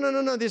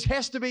 No. There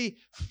has to be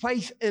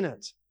faith in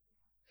it.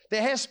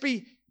 There has to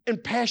be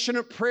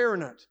passionate prayer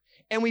in it.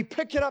 And we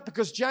pick it up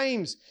because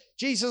James,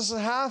 Jesus'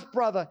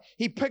 half-brother,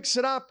 he picks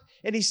it up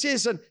and he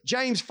says in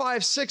James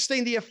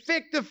 5:16, the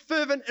effective,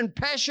 fervent, and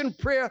passionate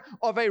prayer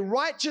of a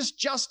righteous,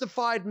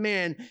 justified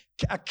man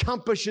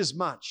accomplishes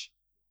much.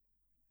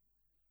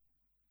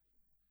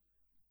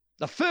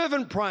 The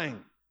fervent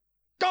praying.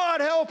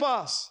 God help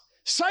us.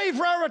 Save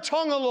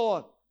Rarotonga,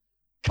 Lord.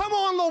 Come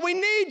on, Lord, we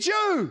need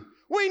you.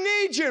 We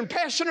need you in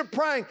passionate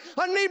praying.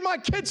 I need my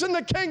kids in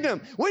the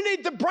kingdom. We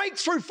need the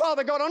breakthrough,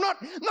 Father God. I'm not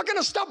going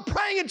to stop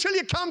praying until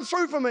you come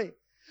through for me.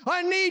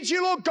 I need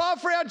you, Lord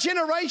God, for our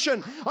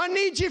generation. I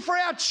need you for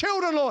our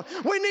children, Lord.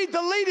 We need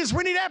the leaders.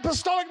 We need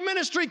apostolic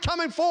ministry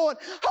coming forward.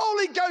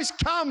 Holy Ghost,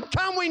 come,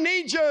 we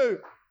need you.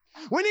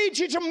 We need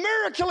you to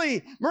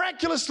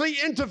miraculously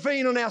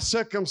intervene in our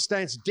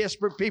circumstance.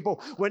 Desperate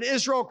people. When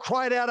Israel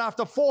cried out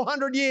after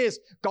 400 years,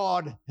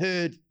 God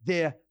heard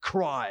their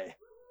cry.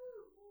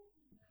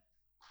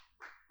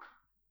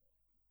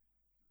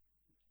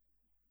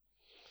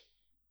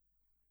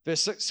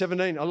 Verse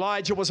 17,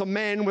 Elijah was a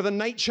man with a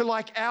nature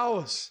like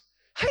ours.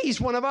 Hey, he's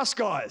one of us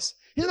guys.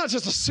 He's not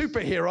just a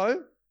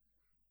superhero,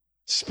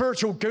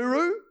 spiritual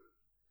guru.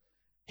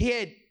 He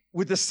had,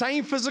 with the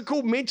same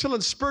physical, mental,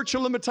 and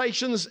spiritual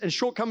limitations and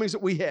shortcomings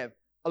that we have,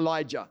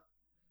 Elijah.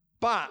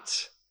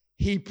 But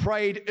he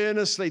prayed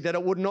earnestly that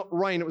it would not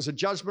rain. It was a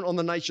judgment on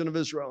the nation of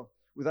Israel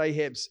with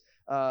Ahab's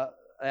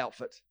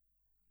outfit.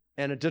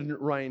 And it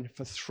didn't rain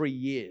for 3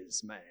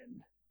 years,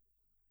 man.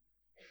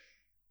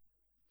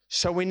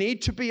 So we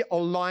need to be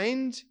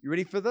aligned. You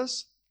ready for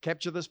this?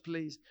 Capture this,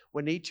 please.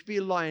 We need to be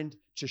aligned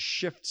to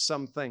shift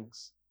some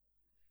things.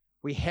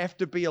 We have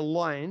to be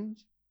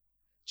aligned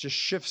to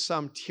shift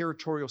some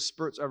territorial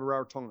spirits over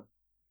Rarotonga.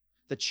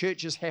 The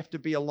churches have to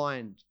be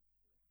aligned.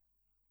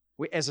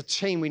 As a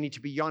team, we need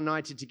to be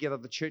united together,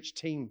 the church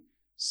team,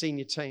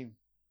 senior team.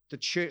 The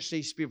church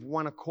needs to be of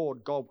one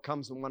accord. God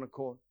comes in one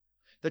accord.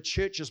 The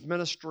church's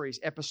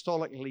ministries,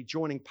 apostolically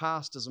joining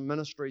pastors and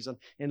ministries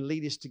and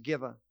leaders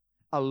together,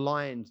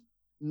 aligned,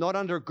 not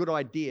under a good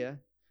idea,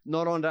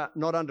 not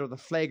under the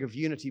flag of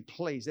unity,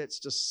 please. That's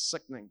just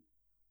sickening.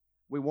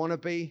 We want to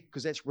be,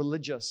 because that's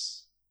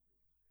religious.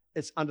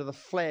 It's under the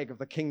flag of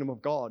the kingdom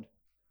of God.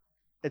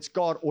 It's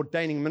God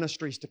ordaining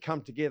ministries to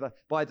come together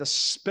by the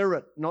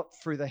Spirit, not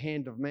through the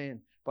hand of man,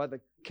 by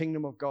the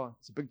kingdom of God.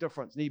 It's a big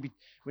difference. We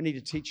need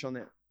to teach on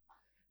that.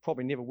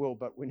 Probably never will,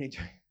 but we need to.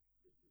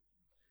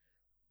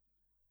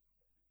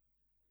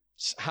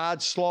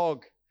 Hard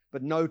slog,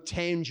 but no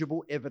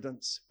tangible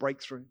evidence.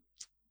 Breakthrough.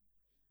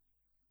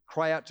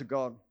 Cry out to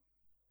God.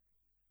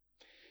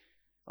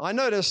 I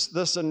noticed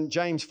this in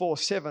James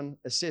 4:7.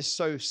 It says,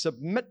 so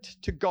submit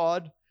to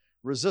God,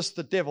 resist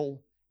the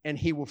devil, and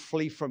he will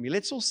flee from you.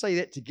 Let's all say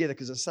that together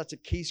because it's such a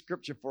key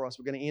scripture for us.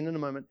 We're going to end in a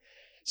moment.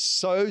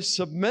 So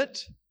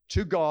submit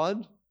to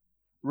God,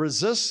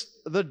 resist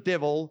the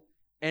devil,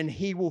 and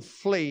he will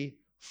flee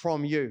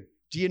from you.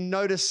 Do you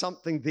notice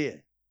something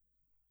there?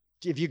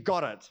 Have you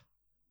got it?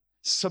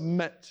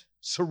 Submit,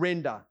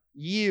 surrender,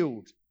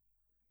 yield.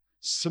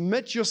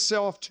 Submit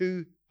yourself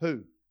to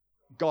who?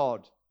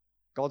 God.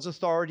 God's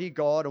authority,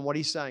 God, and what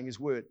he's saying, his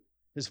word,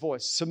 his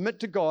voice. Submit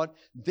to God.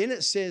 Then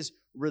it says,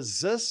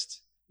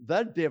 resist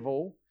the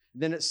devil.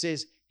 Then it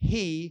says,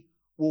 he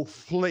will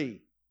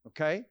flee.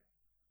 Okay?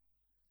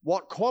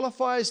 What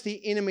qualifies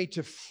the enemy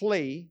to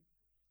flee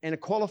and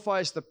it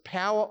qualifies the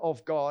power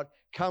of God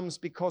comes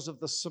because of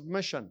the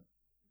submission.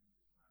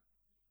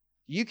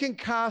 You can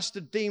cast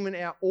a demon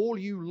out all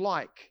you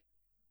like,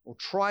 or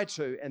try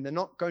to, and they're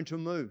not going to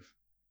move.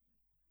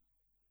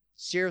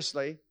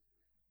 Seriously,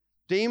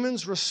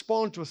 demons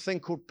respond to a thing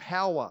called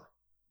power,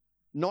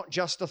 not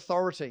just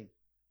authority.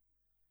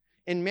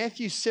 In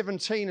Matthew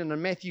 17 and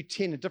in Matthew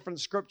 10, in different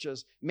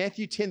scriptures,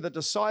 Matthew 10, the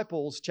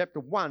disciples, chapter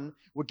 1,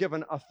 were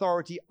given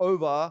authority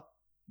over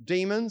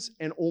demons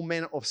and all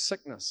manner of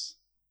sickness.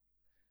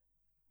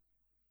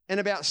 In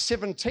about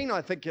 17,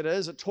 I think it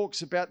is, it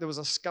talks about there was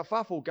a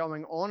scuffle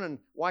going on and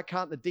why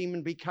can't the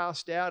demon be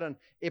cast out and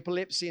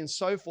epilepsy and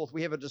so forth.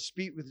 We have a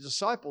dispute with the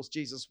disciples,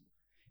 Jesus,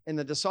 and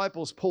the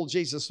disciples pulled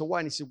Jesus away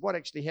and he said, what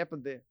actually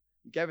happened there?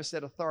 He gave us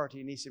that authority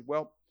and he said,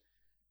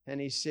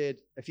 he said,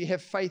 if you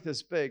have faith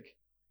as big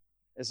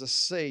as a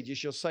seed, you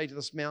shall say to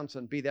this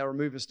mountain, be thou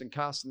removest and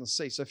cast in the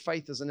sea. So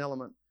faith is an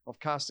element of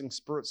casting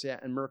spirits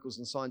out and miracles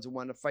and signs and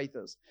wonder. Faith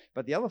is.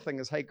 But the other thing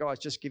is, hey guys,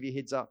 just give you a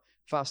heads up,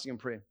 fasting and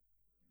prayer.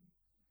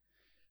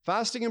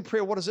 Fasting and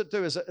prayer, what does it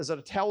do? Is it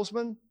a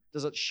talisman?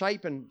 Does it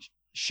shape and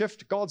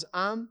shift God's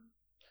arm?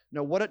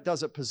 No, what it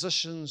does, it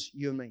positions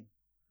you and me.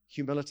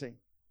 Humility.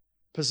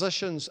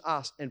 Positions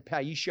us in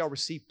power. You shall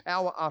receive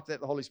power after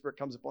that the Holy Spirit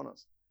comes upon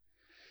us.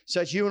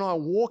 So it's you and I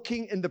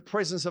walking in the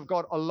presence of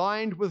God,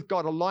 aligned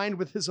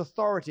with His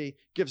authority,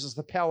 gives us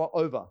the power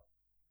over.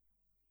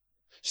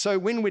 So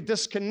when we're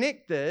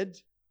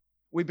disconnected,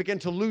 we begin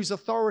to lose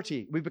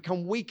authority. We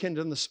become weakened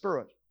in the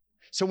spirit.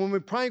 So when we're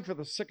praying for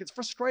the sick, it's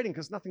frustrating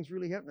because nothing's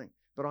really happening.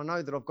 But I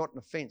know that I've got an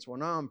offense, or I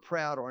know I'm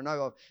proud, or I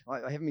know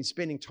I haven't been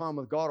spending time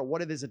with God, or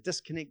whatever. There's a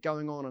disconnect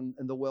going on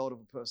in the world of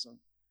a person.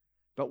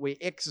 But we're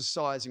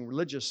exercising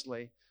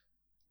religiously,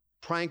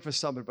 praying for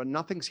somebody, but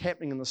nothing's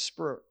happening in the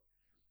spirit.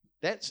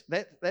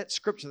 That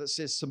scripture that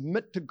says,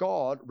 submit to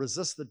God,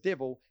 resist the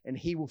devil, and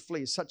he will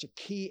flee, is such a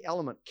key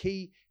element,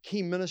 key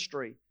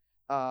ministry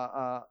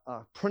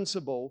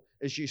principle.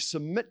 As you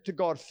submit to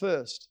God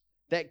first,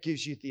 that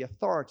gives you the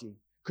authority.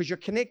 Because you're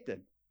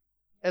connected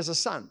as a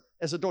son,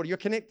 as a daughter, you're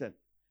connected.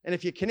 And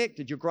if you're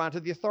connected, you're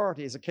granted the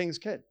authority as a king's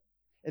kid.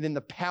 And then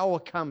the power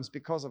comes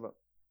because of it.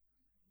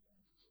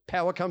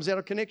 Power comes out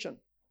of connection.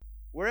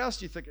 Where else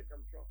do you think it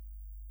comes from?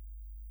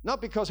 Not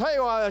because, hey,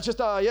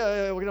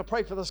 we're going to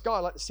pray for this guy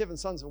like the 7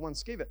 sons of one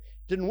skeever.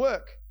 Didn't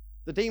work.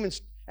 The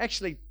demons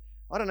actually,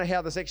 I don't know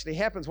how this actually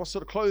happens, what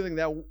sort of clothing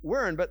they were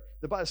wearing, but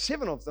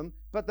 7 of them,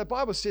 but the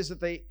Bible says that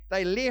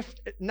they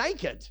left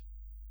naked.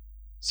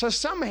 So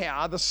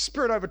somehow the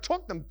Spirit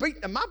overtook them,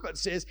 beat them up, it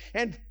says,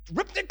 and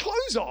ripped their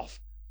clothes off.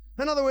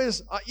 In other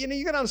words,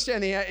 you got to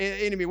understand the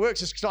enemy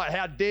works. It's like,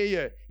 how dare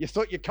you? You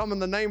thought you'd come in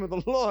the name of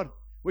the Lord.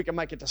 We can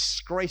make a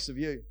disgrace of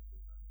you.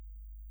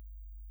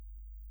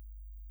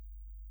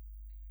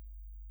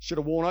 Should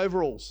have worn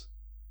overalls.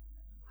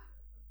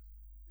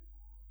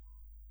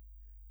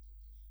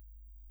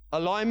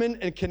 Alignment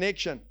and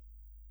connection.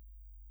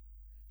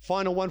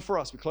 Final one for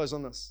us. We close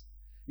on this.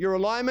 Your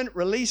alignment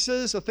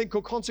releases a thing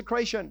called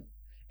consecration.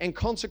 And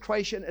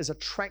consecration is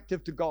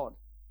attractive to God.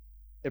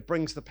 It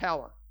brings the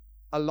power.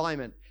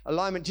 Alignment.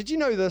 Did you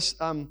know this?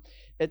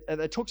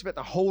 It talks about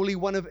the Holy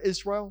One of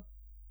Israel.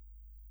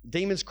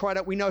 Demons cried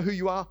out, we know who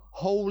you are,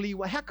 Holy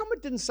One. How come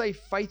it didn't say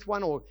Faith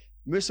One or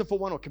Merciful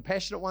One or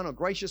Compassionate One or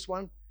Gracious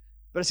One?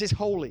 But it says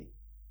Holy.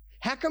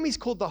 How come He's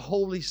called the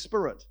Holy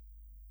Spirit?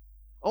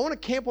 I want to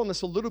camp on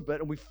this a little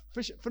bit and we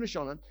finish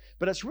on it,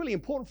 but it's really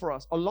important for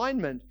us.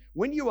 Alignment,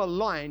 when you're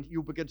aligned,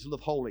 you'll begin to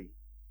live holy.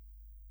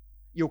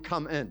 You'll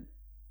come in.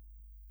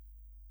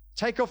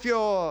 Take off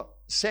your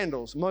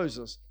sandals,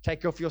 Moses.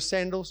 Take off your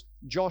sandals,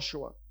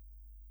 Joshua.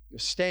 You're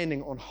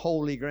standing on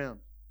holy ground.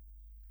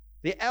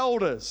 The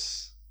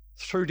elders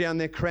threw down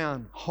their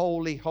crown.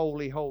 Holy,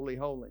 holy, holy,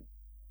 holy.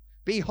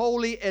 Be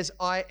holy as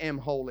I am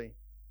holy.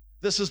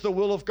 This is the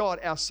will of God,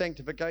 our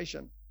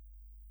sanctification.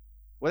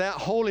 Without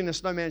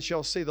holiness, no man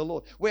shall see the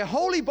Lord. We're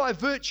holy by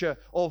virtue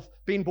of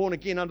being born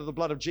again under the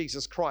blood of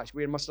Jesus Christ.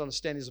 We must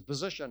understand there's a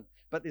position,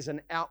 but there's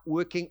an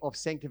outworking of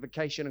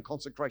sanctification and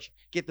consecration.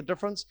 Get the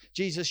difference?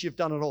 Jesus, you've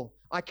done it all.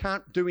 I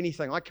can't do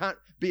anything. I can't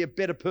be a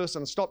better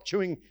person and stop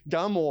chewing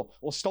gum or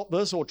stop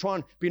this or try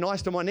and be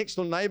nice to my next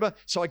door neighbor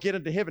so I get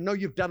into heaven. No,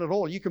 you've done it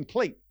all. You're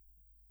complete.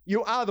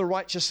 You are the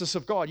righteousness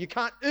of God. You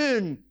can't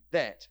earn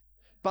that,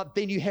 but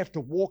then you have to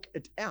walk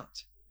it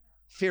out.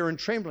 Fear and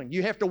trembling.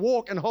 You have to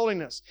walk in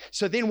holiness.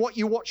 So then what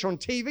you watch on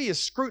TV is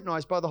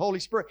scrutinized by the Holy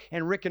Spirit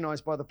and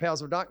recognized by the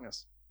powers of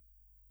darkness.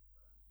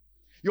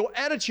 Your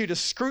attitude is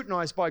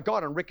scrutinized by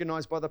God and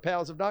recognized by the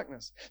powers of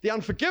darkness. The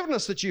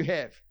unforgiveness that you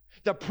have,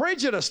 the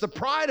prejudice, the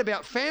pride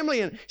about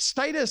family and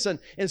status and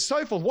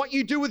so forth, what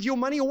you do with your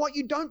money or what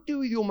you don't do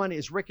with your money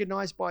is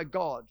recognized by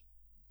God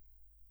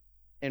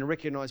and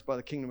recognized by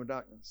the kingdom of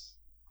darkness.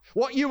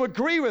 What you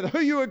agree with, who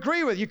you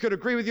agree with, you could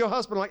agree with your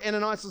husband like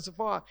Ananias and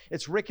Sapphira.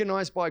 It's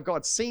recognized by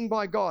God, seen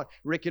by God,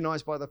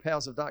 recognized by the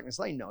powers of darkness.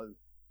 They know.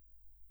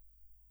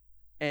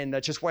 And they're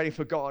just waiting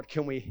for God.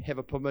 Can we have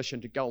a permission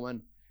to go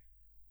in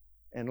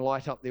and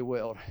light up their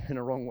world in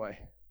a wrong way?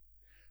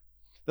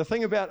 The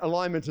thing about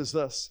alignment is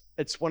this.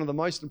 It's one of the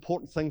most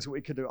important things that we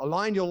could do.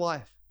 Align your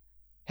life.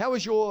 How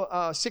is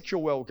your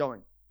sexual world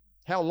going?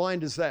 How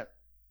aligned is that?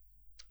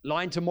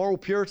 Aligned to moral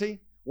purity?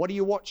 What are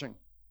you watching?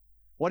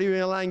 What are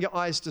you allowing your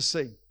eyes to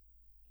see?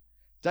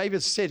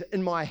 David said,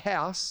 in my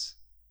house,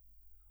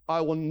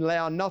 I will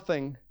allow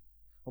nothing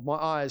of my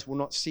eyes will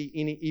not see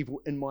any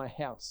evil in my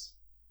house.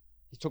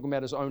 He's talking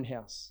about his own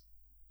house.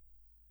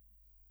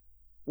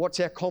 What's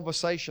our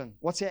conversation?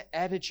 What's our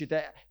attitude?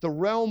 The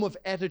realm of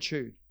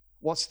attitude,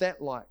 what's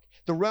that like?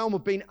 The realm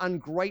of being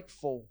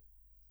ungrateful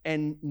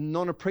and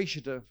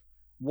non-appreciative,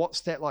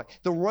 what's that like?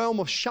 The realm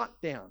of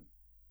shutdown.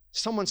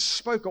 Someone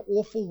spoke an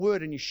awful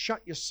word and you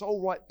shut your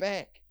soul right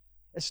back.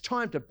 It's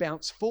time to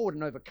bounce forward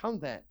and overcome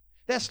that.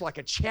 That's like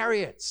a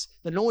chariots,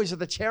 the noise of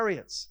the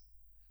chariots.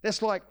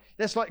 That's like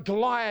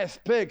Goliath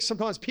big.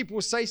 Sometimes people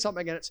will say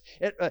something and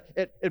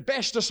it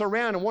bashed us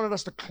around and wanted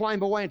us to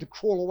climb away and to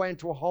crawl away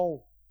into a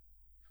hole.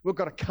 We've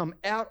got to come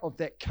out of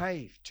that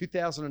cave,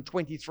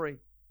 2023.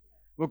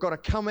 We've got to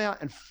come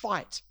out and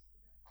fight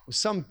with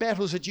some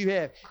battles that you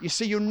have. You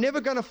see, you're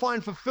never going to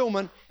find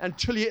fulfillment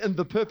until you're in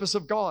the purpose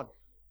of God.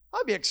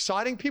 That'd be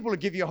exciting. People will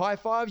give you high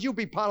fives. You'll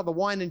be part of the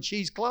wine and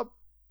cheese club.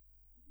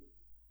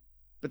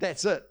 But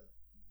that's it.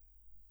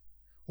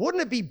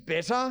 Wouldn't it be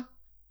better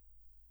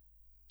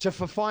to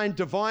find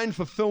divine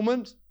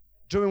fulfillment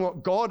doing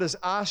what God has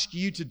asked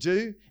you to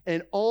do?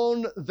 And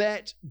on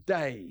that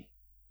day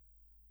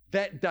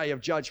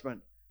of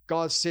judgment,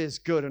 God says,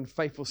 good and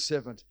faithful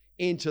servant,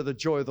 enter the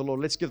joy of the Lord.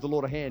 Let's give the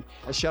Lord a hand,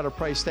 a shout of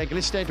praise. Thank you.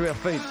 Let's stand to our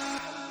feet.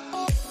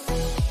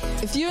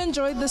 If you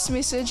enjoyed this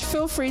message,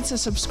 feel free to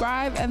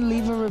subscribe and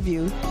leave a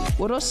review.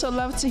 We'd also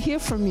love to hear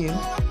from you.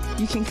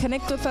 You can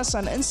connect with us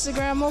on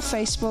Instagram or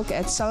Facebook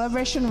at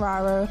Celebration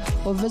Raro,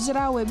 or visit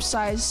our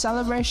website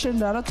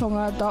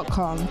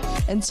celebrationrarotonga.com.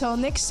 Until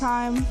next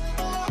time.